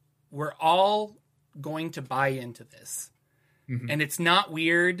 like, we're all going to buy into this. And it's not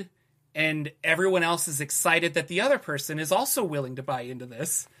weird, and everyone else is excited that the other person is also willing to buy into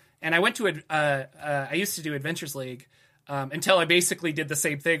this. And I went to I used to do Adventures League until I basically did the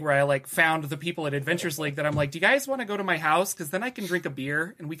same thing, where I like found the people at Adventures League that I'm like, do you guys want to go to my house? Because then I can drink a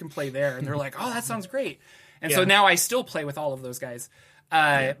beer and we can play there. And they're like, oh, that sounds great. And so now I still play with all of those guys.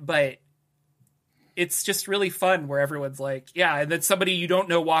 But it's just really fun where everyone's like, yeah. And then somebody you don't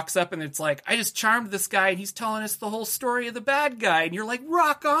know walks up and it's like, I just charmed this guy and he's telling us the whole story of the bad guy. And you're like,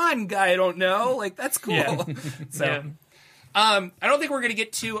 rock on, guy I don't know. Like, that's cool. Yeah. So. Yeah. I don't think we're going to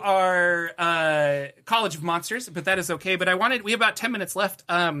get to our College of Monsters, but that is okay. But we have about 10 minutes left.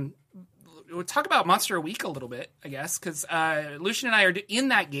 We'll talk about Monster a Week a little bit, I guess, because Lucian and I are in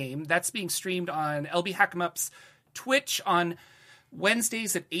that game. That's being streamed on LB Hack'em Up's Twitch on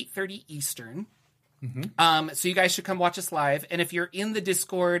Wednesdays at 8:30 Eastern. So you guys should come watch us live. And if you're in the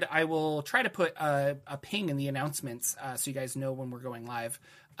Discord, I will try to put a ping in the announcements so you guys know when we're going live.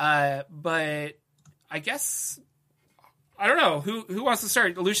 But I guess... I don't know. Who wants to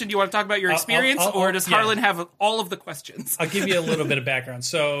start? Lucian, do you want to talk about your experience, or does Harlan have all of the questions? I'll give you a little bit of background.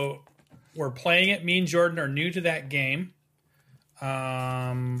 So we're playing it. Me and Jordan are new to that game.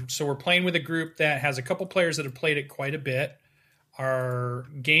 So we're playing with a group that has a couple players that have played it quite a bit. Our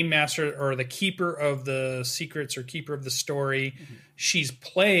game master, or the keeper of the secrets or keeper of the story, she's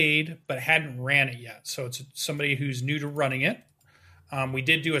played but hadn't ran it yet. So it's somebody who's new to running it. We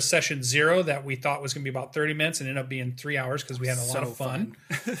did do a session 0 that we thought was going to be about 30 minutes and ended up being 3 hours because we had a lot of fun.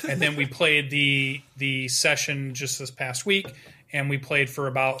 And then we played the session just this past week, and we played for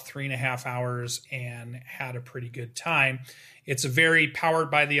about 3.5 hours and had a pretty good time. It's a very powered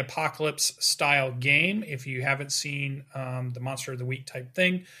by the apocalypse style game, if you haven't seen the Monster of the Week type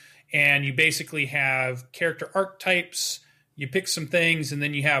thing. And you basically have character archetypes, you pick some things, and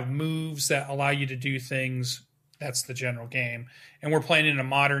then you have moves that allow you to do things. That's the general game. And we're playing in a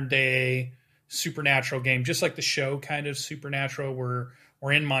modern day supernatural game, just like the show kind of Supernatural.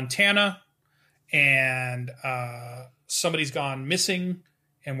 We're in Montana, and somebody's gone missing,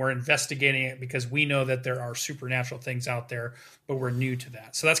 and we're investigating it because we know that there are supernatural things out there, but we're new to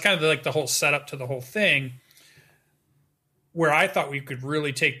that. So that's kind of like the whole setup to the whole thing, where I thought we could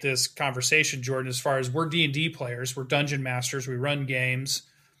really take this conversation, Jordan, as far as we're D&D players, we're dungeon masters, we run games.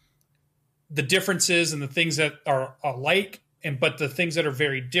 The differences and the things that are alike, but the things that are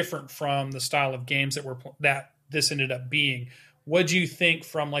very different from the style of games that this ended up being. What do you think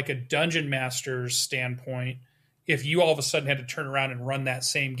from like a dungeon master's standpoint, if you all of a sudden had to turn around and run that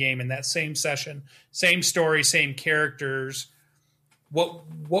same game in that same session, same story, same characters? What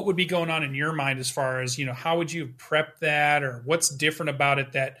would be going on in your mind as far as, how would you have prepped that, or what's different about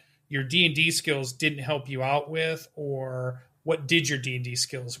it that your D&D skills didn't help you out with, or what did your D&D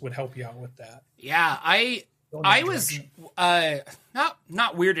skills would help you out with that? Yeah, I was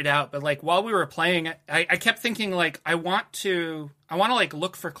not weirded out, but like while we were playing, I kept thinking like I want to like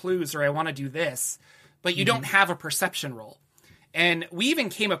look for clues, or I want to do this, but you don't have a perception roll. And we even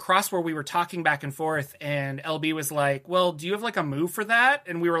came across where we were talking back and forth, and LB was like, well, do you have like a move for that?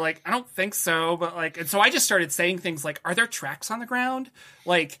 And we were like, I don't think so. But like, and so I just started saying things like, are there tracks on the ground?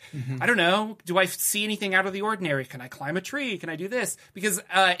 Like, I don't know. Do I see anything out of the ordinary? Can I climb a tree? Can I do this? Because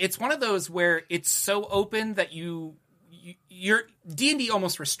it's one of those where it's so open that you your D&D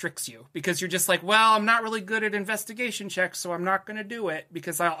almost restricts you because you're just like, well, I'm not really good at investigation checks, so I'm not going to do it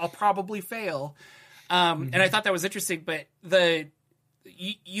because I'll probably fail. And I thought that was interesting, but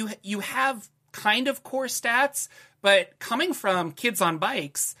you have kind of core stats, but coming from Kids on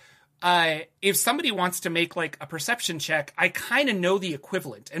Bikes, if somebody wants to make like a perception check, I kind of know the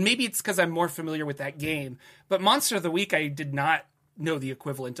equivalent. And maybe it's because I'm more familiar with that game. But Monster of the Week, I did not know the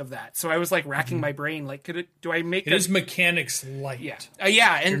equivalent of that. So I was like racking my brain. Like, do I make it? Is mechanics light. Yeah.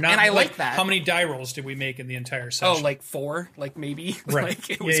 And I like that. How many die rolls did we make in the entire session? Oh, like 4, like maybe. Right. Like,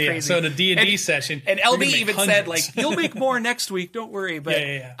 it was crazy. So the D&D session. And LB even said, like, you'll make more next week. Don't worry.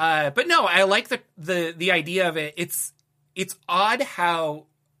 But, but no, I like the idea of it. It's odd how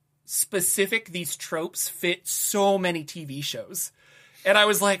specific these tropes fit so many TV shows. And I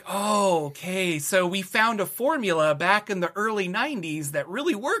was like, oh, okay, so we found a formula back in the early 90s that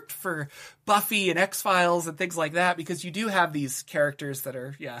really worked for Buffy and X-Files and things like that, because you do have these characters that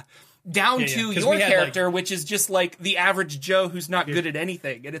are, down to your character, which is just like the average Joe who's not good at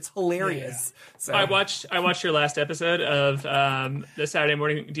anything, and it's hilarious. So I watched your last episode of the Saturday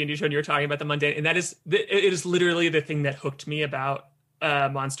morning D&D show, and you were talking about the mundane, and it is literally the thing that hooked me about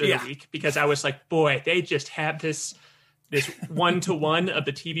Monster of the Week, because I was like, boy, they just have this one-to-one of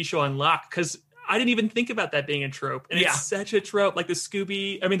the TV show on lock, because I didn't even think about that being a trope, and it's such a trope, like the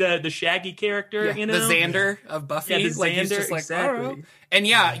Shaggy character, you know, the Xander of Buffy, the like Xander, he's just like, exactly. oh. And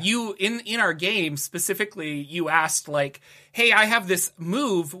you in our game specifically, you asked like, hey, I have this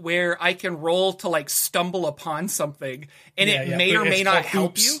move where I can roll to like stumble upon something, and it may or may not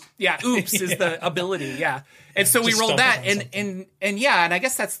help you. Yeah, oops is the ability. And so we rolled that, and I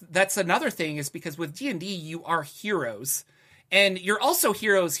guess that's another thing, is because with D&D you are heroes, and you're also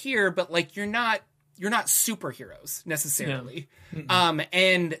heroes here, but like you're not superheroes necessarily.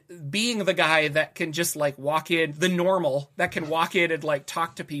 And being the guy that can just like walk in, the normal that can walk in and like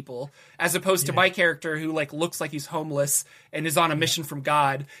talk to people, as opposed to my character who like looks like he's homeless and is on a mission from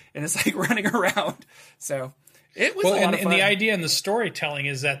God and is like running around. So it was a lot of fun. And the idea in the storytelling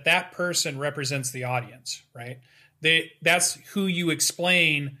is that person represents the audience, right? That's who you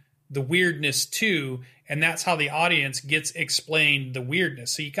explain the weirdness to, and that's how the audience gets explained the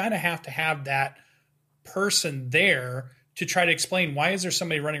weirdness. So you kind of have to have that person there to try to explain, why is there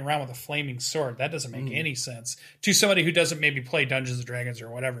somebody running around with a flaming sword? That doesn't make any sense to somebody who doesn't maybe play Dungeons and Dragons or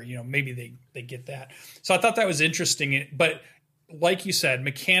whatever. You know, maybe they get that. So I thought that was interesting. But like you said,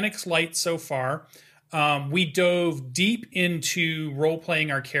 mechanics light so far. We dove deep into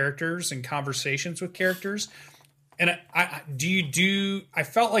role-playing our characters and conversations with characters. And I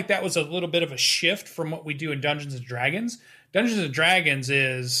felt like that was a little bit of a shift from what we do in Dungeons and Dragons. Dungeons and Dragons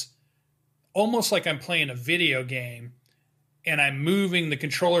is almost like I'm playing a video game, and I'm moving the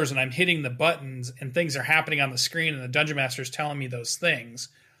controllers and I'm hitting the buttons and things are happening on the screen and the Dungeon Master is telling me those things.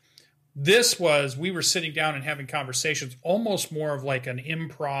 We were sitting down and having conversations, almost more of like an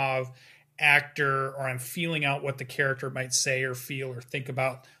improv actor, or I'm feeling out what the character might say or feel or think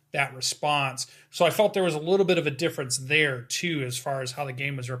about that response. So I felt there was a little bit of a difference there too, as far as how the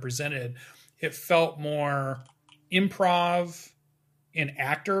game was represented. It felt more improv and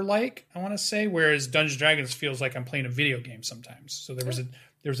actor-like, I want to say, whereas Dungeons & Dragons feels like I'm playing a video game sometimes. So there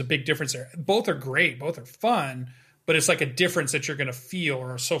was a big difference there. Both are great, both are fun, but it's like a difference that you're going to feel,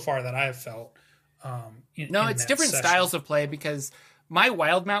 or so far that I've felt. It's different styles of play, because my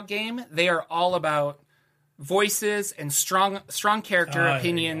Wildmount game, they are all about voices and strong character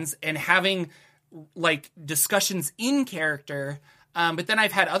opinions and having like discussions in character. But then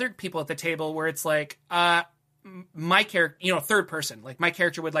I've had other people at the table where it's like, my character, third person, like my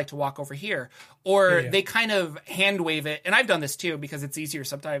character would like to walk over here, or they kind of hand wave it. And I've done this too, because it's easier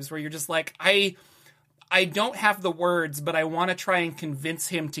sometimes, where you're just like, I don't have the words, but I want to try and convince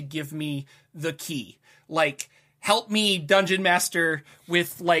him to give me the key. Like, help me, Dungeon Master,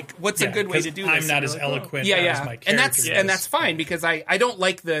 with like, what's a good way to do this? I'm not as eloquent as my character. And that's fine, because I don't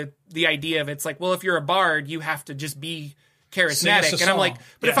like the idea of, it's like, well, if you're a bard, you have to just be charismatic, and I'm like,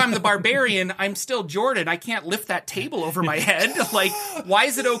 but if I'm the barbarian, I'm still Jordan. I can't lift that table over my head. Like, why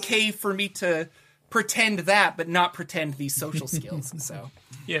is it okay for me to pretend that, but not pretend these social skills? So,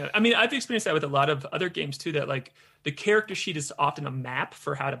 I mean, I've experienced that with a lot of other games too. That like the character sheet is often a map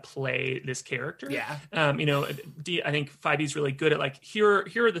for how to play this character. I think 5e is really good at like, here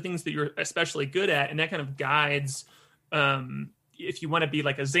are the things that you're especially good at, and that kind of guides. If you want to be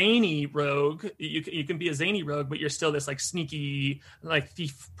like a zany rogue, you can be a zany rogue, but you're still this like sneaky like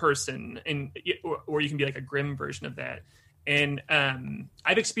thief person, or you can be like a grim version of that. And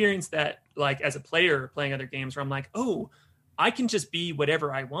I've experienced that like as a player playing other games, where I'm like, oh, I can just be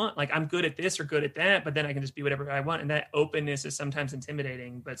whatever I want. Like I'm good at this or good at that, but then I can just be whatever I want. And that openness is sometimes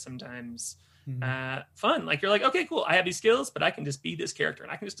intimidating, but sometimes fun. Like you're like, okay, cool. I have these skills, but I can just be this character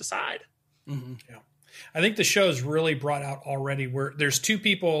and I can just decide. Mm-hmm. Yeah. I think the show's really brought out already where there's two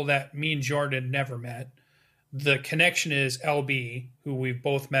people that me and Jordan never met. The connection is LB, who we've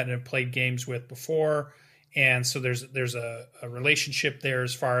both met and have played games with before. And so there's a relationship there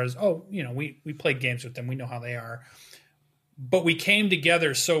as far as, we played games with them. We know how they are. But we came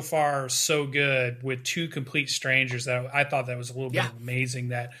together so far so good with two complete strangers that I thought that was a little bit amazing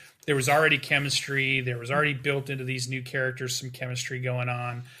that there was already chemistry. There was already built into these new characters some chemistry going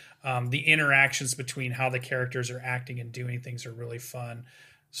on. The interactions between how the characters are acting and doing things are really fun.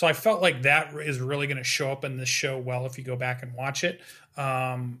 So I felt like that is really going to show up in this show well if you go back and watch it.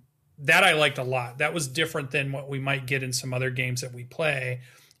 That I liked a lot. That was different than what we might get in some other games that we play,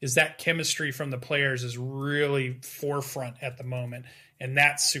 is that chemistry from the players is really forefront at the moment. And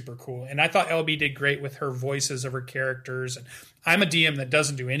that's super cool. And I thought LB did great with her voices of her characters. And I'm a DM that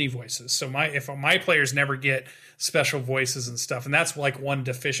doesn't do any voices. So if my players never get special voices and stuff. And that's like one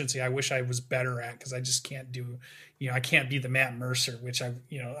deficiency I wish I was better at, because I just can't do, I can't be the Matt Mercer, which I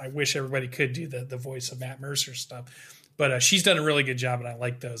wish everybody could do the voice of Matt Mercer stuff. But she's done a really good job, and I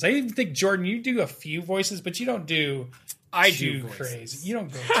like those. I even think, Jordan, you do a few voices, but you don't do too crazy. You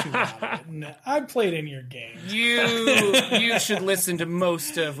don't go too out. No, I played in your game. You should listen to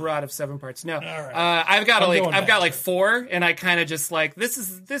most of Rod of Seven Parts. No, all right. I've got 4, and I kind of just like this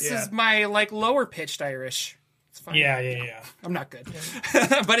is my like lower pitched Irish. It's fine. Yeah. I'm not good,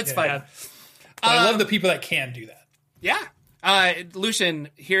 but it's fine. But I love the people that can do that. Yeah. Lucian,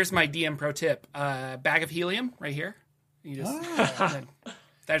 here's my DM pro tip: bag of helium right here. You just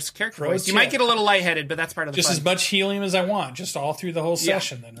that's character voice. You might get a little lightheaded, but that's part of the just fun. As much helium as I want, just all through the whole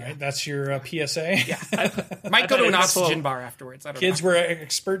session. Then, right? Yeah. That's your PSA. Yeah, I might go to an oxygen bar afterwards. I don't Kids know. were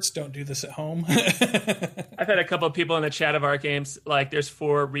experts. Don't do this at home. I've had a couple of people in the chat of our games. Like, there's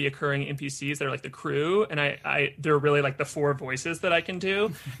 4 reoccurring NPCs that are like the crew, and they're really like the 4 voices that I can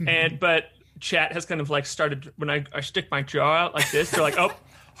do. But chat has kind of like started when I stick my jaw out like this. They're like, oh.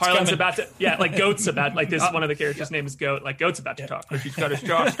 Harlan's about to, like Goat's about, like this, one of the characters' name is Goat, like Goat's about to talk, like he's got his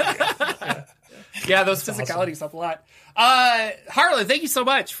jaw. Yeah, those physicalities help a lot. Harlan, thank you so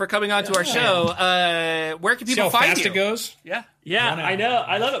much for coming on to our show. Where can people find you? See how fast it goes? Yeah, I know.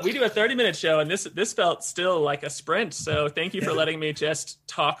 I love it. We do a 30-minute show, and this felt still like a sprint. So thank you for letting me just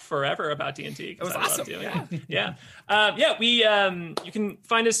talk forever about D&T. It was awesome. You can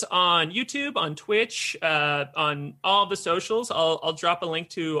find us on YouTube, on Twitch, on all the socials. I'll drop a link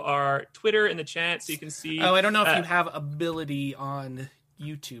to our Twitter in the chat so you can see. Oh, I don't know if you have ability on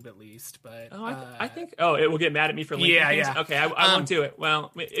YouTube at least, but I think it will get mad at me for linking things. Okay, I won't do it.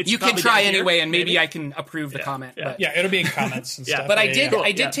 Well, you can try anyway, and maybe I can approve the comment. But. Yeah, it'll be in comments and stuff. But I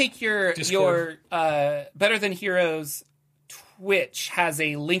did take your Better Than Heroes Twitch has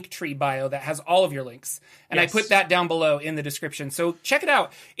a Linktree bio that has all of your links, and I put that down below in the description. So check it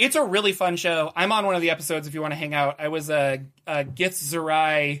out. It's a really fun show. I'm on one of the episodes if you want to hang out. I was a Gith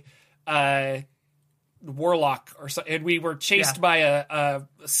Zerai warlock or so, and we were chased by a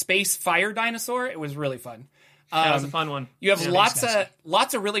space fire dinosaur. It was really fun. That was a fun one. You have lots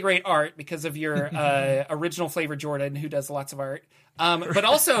of really great art because of your original flavor Jordan, who does lots of art. But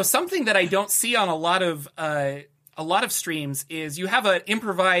also something that I don't see on a lot of streams is you have an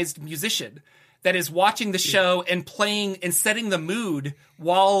improvised musician that is watching the show and playing and setting the mood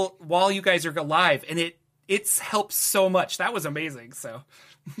while you guys are live, and it's helped so much. That was amazing. So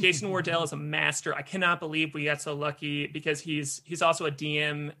Jason Wardell is a master. I cannot believe we got so lucky because he's also a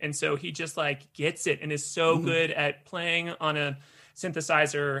DM, and so he just like gets it and is so good at playing on a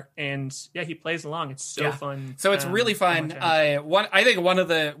synthesizer, and he plays along. It's so fun. So it's really fun. I think one of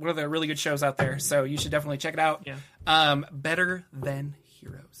the really good shows out there. So you should definitely check it out. Better Than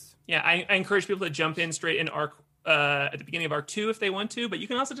Heroes. Yeah, I encourage people to jump in straight in arc at the beginning of arc 2 if they want to, but you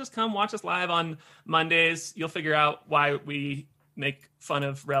can also just come watch us live on Mondays. You'll figure out why we make fun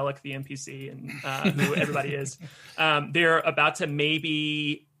of Relic, the NPC, and who everybody is. They're about to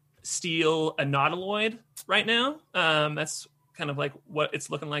maybe steal a Nautiloid right now. That's kind of like what it's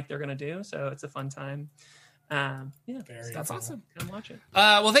looking like they're going to do. So it's a fun time. That's awesome. Come watch it.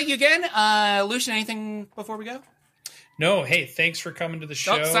 Well, thank you again. Lucian, anything before we go? No. Hey, thanks for coming to the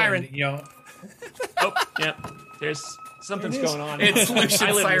show. Oh, siren. And, there's something's going on. It's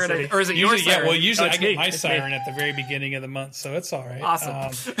Lucian's siren, or is it your siren? Yeah, well, usually I get my siren at the very beginning of the month, so it's all right.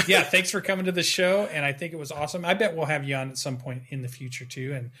 Awesome. Thanks for coming to the show, and I think it was awesome. I bet we'll have you on at some point in the future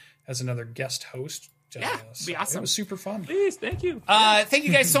too, and as another guest host. Yeah, it'd be awesome. It was super fun. Please, thank you. Thank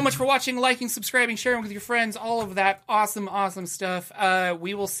you guys so much for watching, liking, subscribing, sharing with your friends, all of that awesome stuff.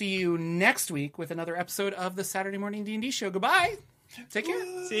 We will see you next week with another episode of the Saturday Morning D&D Show. Goodbye. Take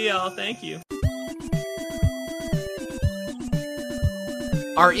care. See y'all. Thank you.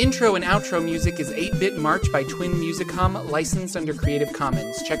 Our intro and outro music is 8-Bit March by Twin Musicom, licensed under Creative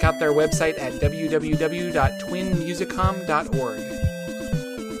Commons. Check out their website at www.twinmusicom.org.